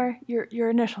give me your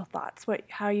initial thoughts,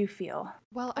 how you feel.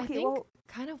 Well, I Okay, think well-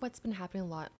 kind of what's been happening a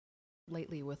lot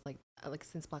lately with like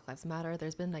since Black Lives Matter,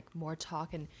 there's been like more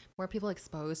talk and more people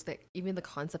exposed that even the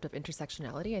concept of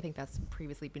intersectionality, I think that's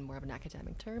previously been more of an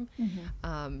academic term.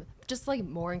 Just like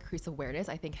more increased awareness,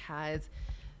 I think, has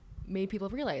made people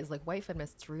realize, like white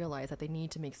feminists realize, that they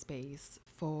need to make space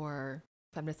for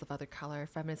feminists of other color,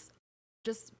 feminists,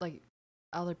 just like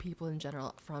other people in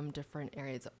general from different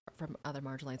areas, from other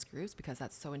marginalized groups, because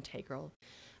that's so integral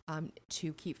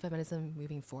to keep feminism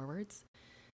moving forwards.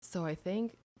 So I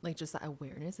think like just that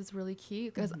awareness is really key,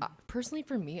 because personally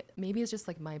for me, maybe it's just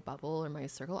like my bubble or my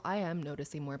circle, I am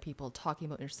noticing more people talking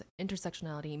about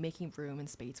intersectionality, making room and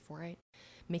space for it,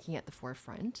 making it at the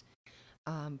forefront.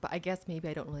 But I guess maybe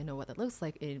I don't really know what that looks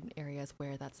like in areas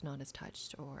where that's not as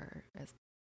touched or as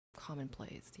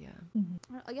commonplace. Yeah.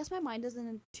 I guess my mind is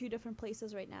in 2 different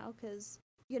places right now because,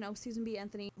 Susan B.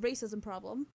 Anthony, racism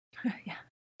problem. Yeah.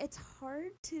 It's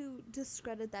hard to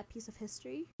discredit that piece of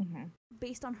history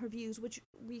based on her views, which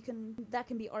that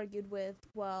can be argued with,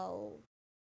 well,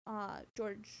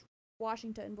 George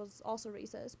Washington was also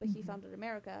racist, but he founded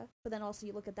America. But then also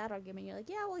you look at that argument, you're like,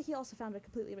 yeah, well, he also founded a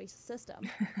completely racist system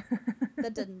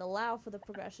that didn't allow for the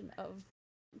progression of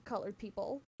colored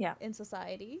people in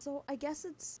society. So I guess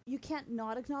you can't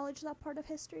not acknowledge that part of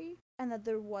history, and that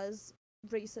there was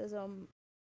racism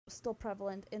still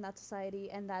prevalent in that society,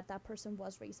 and that person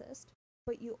was racist.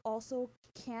 But you also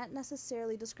can't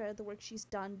necessarily discredit the work she's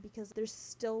done, because there's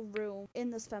still room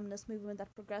in this feminist movement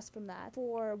that progressed from that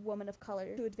for women of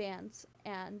color to advance,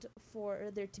 and for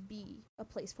there to be a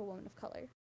place for women of color.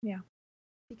 Yeah.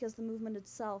 Because the movement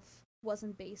itself has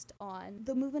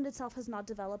not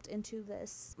developed into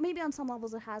this. Maybe on some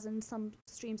levels it has, in some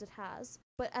streams it has,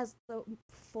 but as the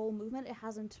full movement, it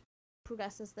hasn't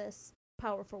progressed as this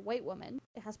power for white women.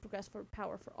 It has progressed for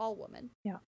power for all women.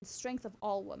 Yeah. Strength of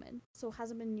all women. So it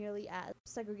hasn't been nearly as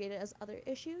segregated as other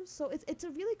issues. So it's a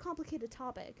really complicated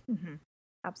topic.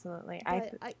 Absolutely.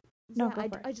 But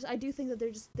I do think that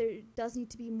there does need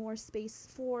to be more space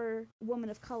for women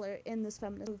of color in this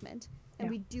feminist movement, and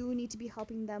we do need to be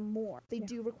helping them more. They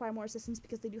do require more assistance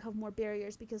because they do have more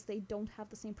barriers, because they don't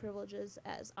have the same privileges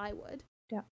as I would.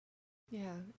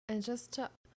 Yeah, and just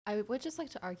to I would just like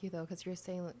to argue though, because you're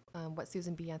saying what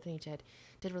Susan B. Anthony did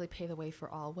really pave the way for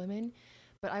all women,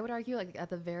 but I would argue like at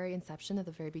the very inception, at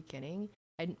the very beginning,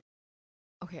 and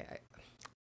okay,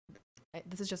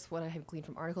 this is just what I have gleaned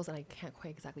from articles, and I can't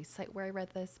quite exactly cite where I read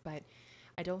this, but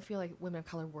I don't feel like women of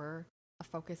color were a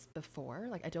focus before.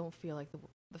 Like I don't feel like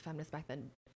the feminists back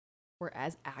then were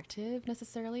as active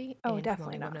necessarily in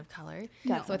promoting women of color.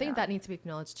 So I think that needs to be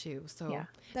acknowledged too. So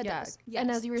that does. Yes.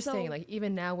 And as you were saying, like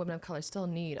even now women of color still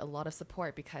need a lot of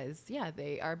support because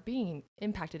they are being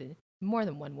impacted in more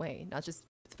than one way, not just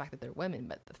the fact that they're women,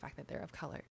 but the fact that they're of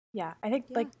color. Yeah, I think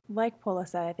like Paula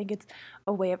said, I think it's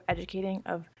a way of educating,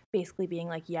 of basically being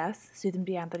like, yes, Susan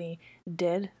B. Anthony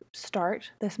did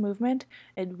start this movement,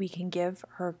 and we can give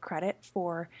her credit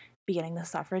for beginning the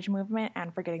suffrage movement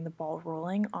and for getting the ball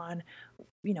rolling on,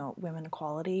 women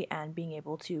equality and being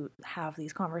able to have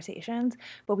these conversations.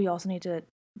 But we also need to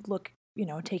look,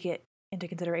 take it into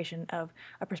consideration of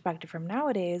a perspective from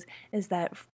nowadays, is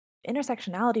that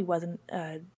intersectionality wasn't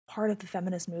part of the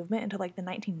feminist movement until like the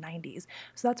 1990s.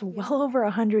 So that's well over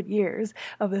 100 years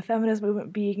of the feminist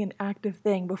movement being an active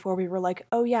thing before we were like,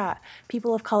 oh yeah,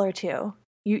 people of color too.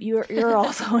 You're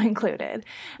also included.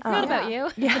 Forgot about you.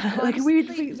 Yeah, like we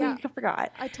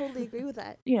forgot. I totally agree with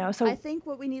that. So I think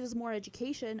what we need is more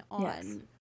education on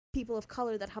people of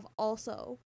color that have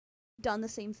also done the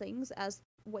same things as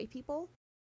white people.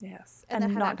 Yes,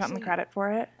 and not gotten the credit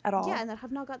for it at all. Yeah, and that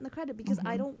have not gotten the credit because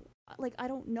I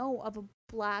don't know of a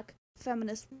black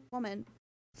feminist woman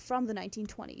from the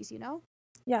 1920s.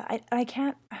 Yeah, I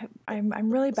can't.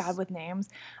 I'm really bad with names.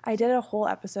 I did a whole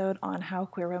episode on how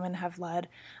queer women have led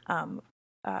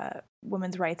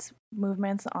women's rights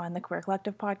movements on the Queer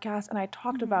Collective podcast, and I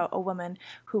talked about a woman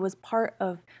who was part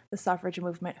of the suffrage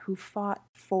movement who fought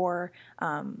for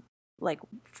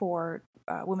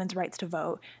women's rights to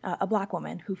vote, a black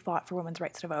woman who fought for women's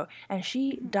rights to vote, and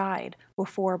she died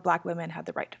before black women had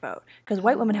the right to vote, because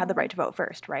white women had the right to vote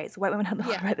first, right? So white women had the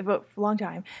right to vote for a long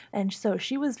time, and so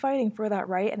she was fighting for that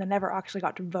right, and then never actually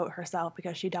got to vote herself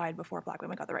because she died before black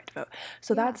women got the right to vote.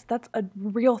 So that's a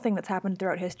real thing that's happened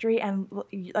throughout history, and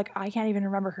like I can't even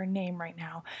remember her name right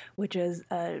now, which is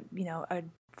a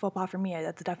faux pas for me.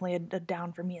 That's definitely a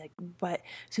down for me. But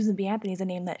Susan B. Anthony is a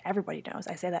name that everybody knows.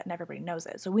 I say that and everybody knows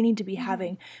it. So we need to be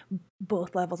having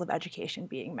both levels of education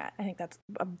being met. I think that's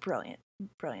a brilliant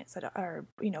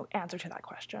answer to that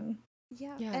question.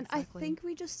 Yeah, and exactly.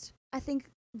 I think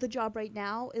the job right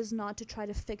now is not to try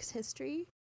to fix history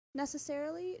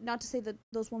necessarily. Not to say that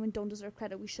those women don't deserve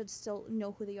credit. We should still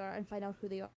know who they are and find out who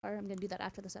they are. I'm going to do that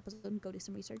after this episode and go do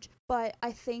some research. But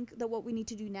I think that what we need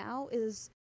to do now is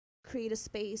create a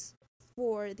space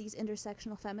for these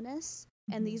intersectional feminists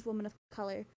and these women of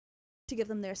color to give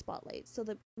them their spotlight so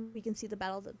that we can see the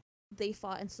battle that they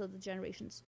fought, and so the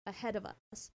generations ahead of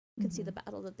us can see the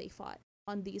battle that they fought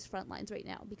on these front lines right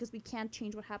now, because we can't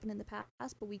change what happened in the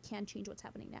past, but we can change what's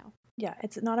happening now. Yeah,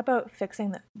 it's not about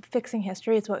fixing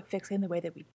history, it's about fixing the way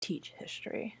that we teach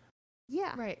history.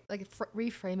 Yeah. Right. Like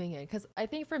reframing it. Because I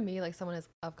think for me, like someone is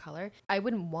of color, I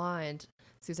wouldn't want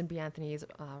Susan B. Anthony's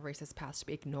racist past to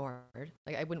be ignored.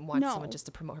 Like I wouldn't want someone just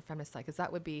to promote her feminist side, because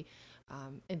that would be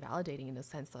invalidating in a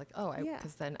sense. Like,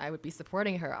 because then I would be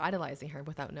supporting her, idolizing her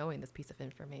without knowing this piece of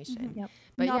information. Yep.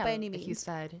 But not by any means. Like you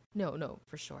said, no,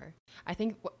 for sure. I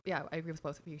think, I agree with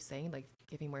both of you saying, like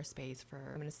giving more space for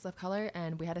feminists of color.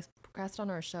 And we had a guest on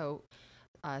our show,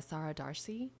 Sarah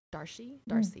Darcy,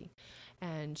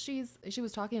 and she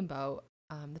was talking about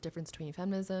the difference between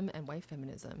feminism and white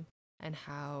feminism, and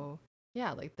how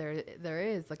like there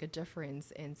is like a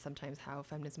difference in sometimes how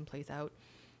feminism plays out,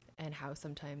 and how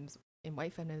sometimes in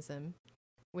white feminism,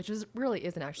 which really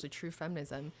isn't actually true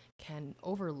feminism, can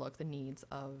overlook the needs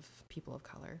of people of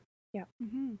color. Yeah.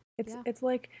 It's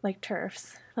like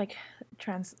TERFs, like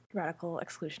trans radical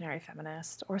exclusionary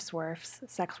feminist, or SWERFs,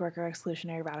 sex worker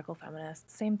exclusionary radical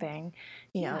feminist. Same thing.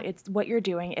 You know, it's what you're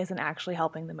doing isn't actually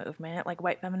helping the movement. Like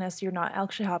white feminists, you're not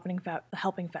actually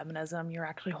helping feminism. You're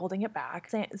actually holding it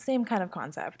back. Same kind of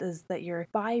concept is that you're,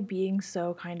 by being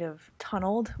so kind of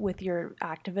tunneled with your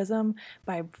activism,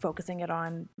 by focusing it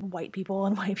on white people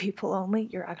and white people only,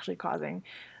 you're actually causing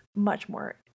much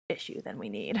more issue than we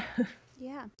need.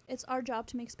 Yeah, it's our job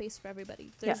to make space for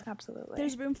everybody. Yes, absolutely.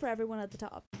 There's room for everyone at the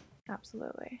top.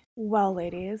 Absolutely. Well,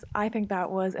 ladies, I think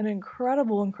that was an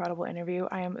incredible, incredible interview.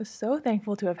 I am so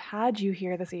thankful to have had you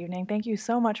here this evening. Thank you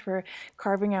so much for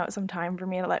carving out some time for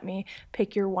me to let me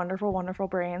pick your wonderful, wonderful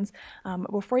brains.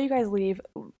 Before you guys leave,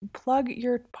 plug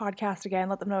your podcast again.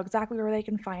 Let them know exactly where they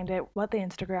can find it, what the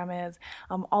Instagram is,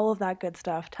 all of that good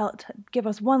stuff. Give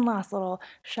us one last little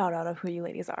shout out of who you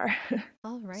ladies are.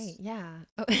 All right. Yeah.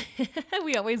 Oh,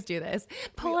 we always do this.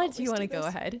 Paula, do always you want do to go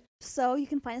this. ahead? So you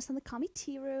can find us on the Commie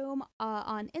Tearoom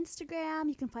on Instagram.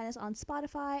 You can find us on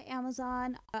Spotify,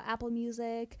 Amazon, Apple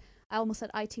Music. I almost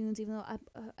said iTunes, even though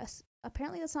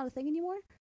apparently that's not a thing anymore.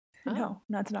 Oh. No,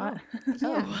 that's not. Yeah.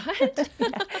 Oh, what?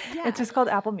 Yeah. It's just called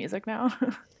Apple Music now.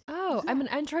 Oh, Yeah. I'm an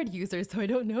Android user, so I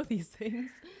don't know these things.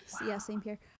 So, yeah, same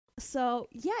here. So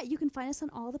yeah, you can find us on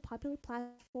all the popular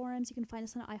platforms. You can find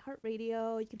us on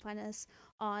iHeartRadio. You can find us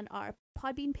on our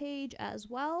Podbean page as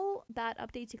well. That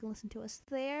updates. You can listen to us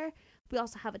there. We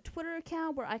also have a Twitter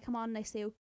account where I come on and I say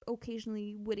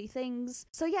occasionally witty things.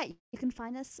 So yeah, you can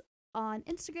find us on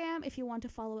Instagram if you want to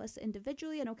follow us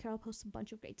individually. I know Carol posts a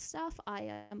bunch of great stuff.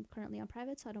 I am currently on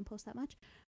private, so I don't post that much.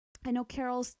 I know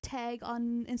Carol's tag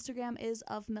on Instagram is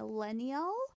of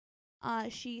millennial.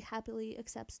 She happily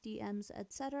accepts DMs,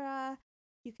 etc.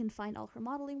 You can find all her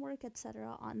modeling work,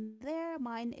 etc. on there.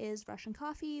 Mine is Russian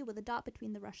Coffee with a dot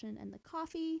between the Russian and the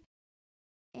coffee.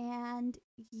 And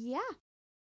yeah,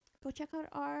 go check out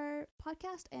our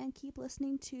podcast and keep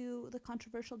listening to The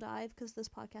Controversial Dive because this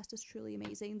podcast is truly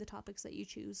amazing. The topics that you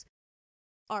choose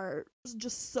are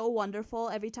just so wonderful.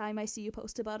 Every time I see you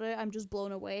post about it, I'm just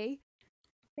blown away.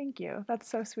 Thank you. That's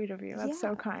so sweet of you. That's Yeah.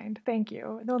 so kind. Thank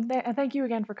you. No, and thank you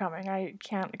again for coming. I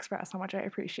can't express how much I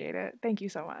appreciate it. Thank you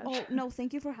so much. Oh, no,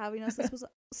 thank you for having us. This was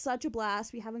such a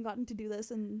blast. We haven't gotten to do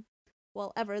this in,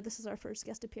 well, ever. This is our first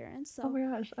guest appearance. So, Oh my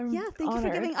gosh. I'm yeah, thank honored. you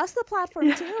for giving us the platform,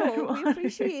 Yeah, too. I'm We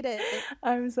appreciate it.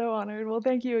 I'm so honored. Well,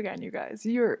 thank you again, you guys.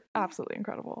 You're absolutely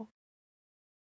incredible.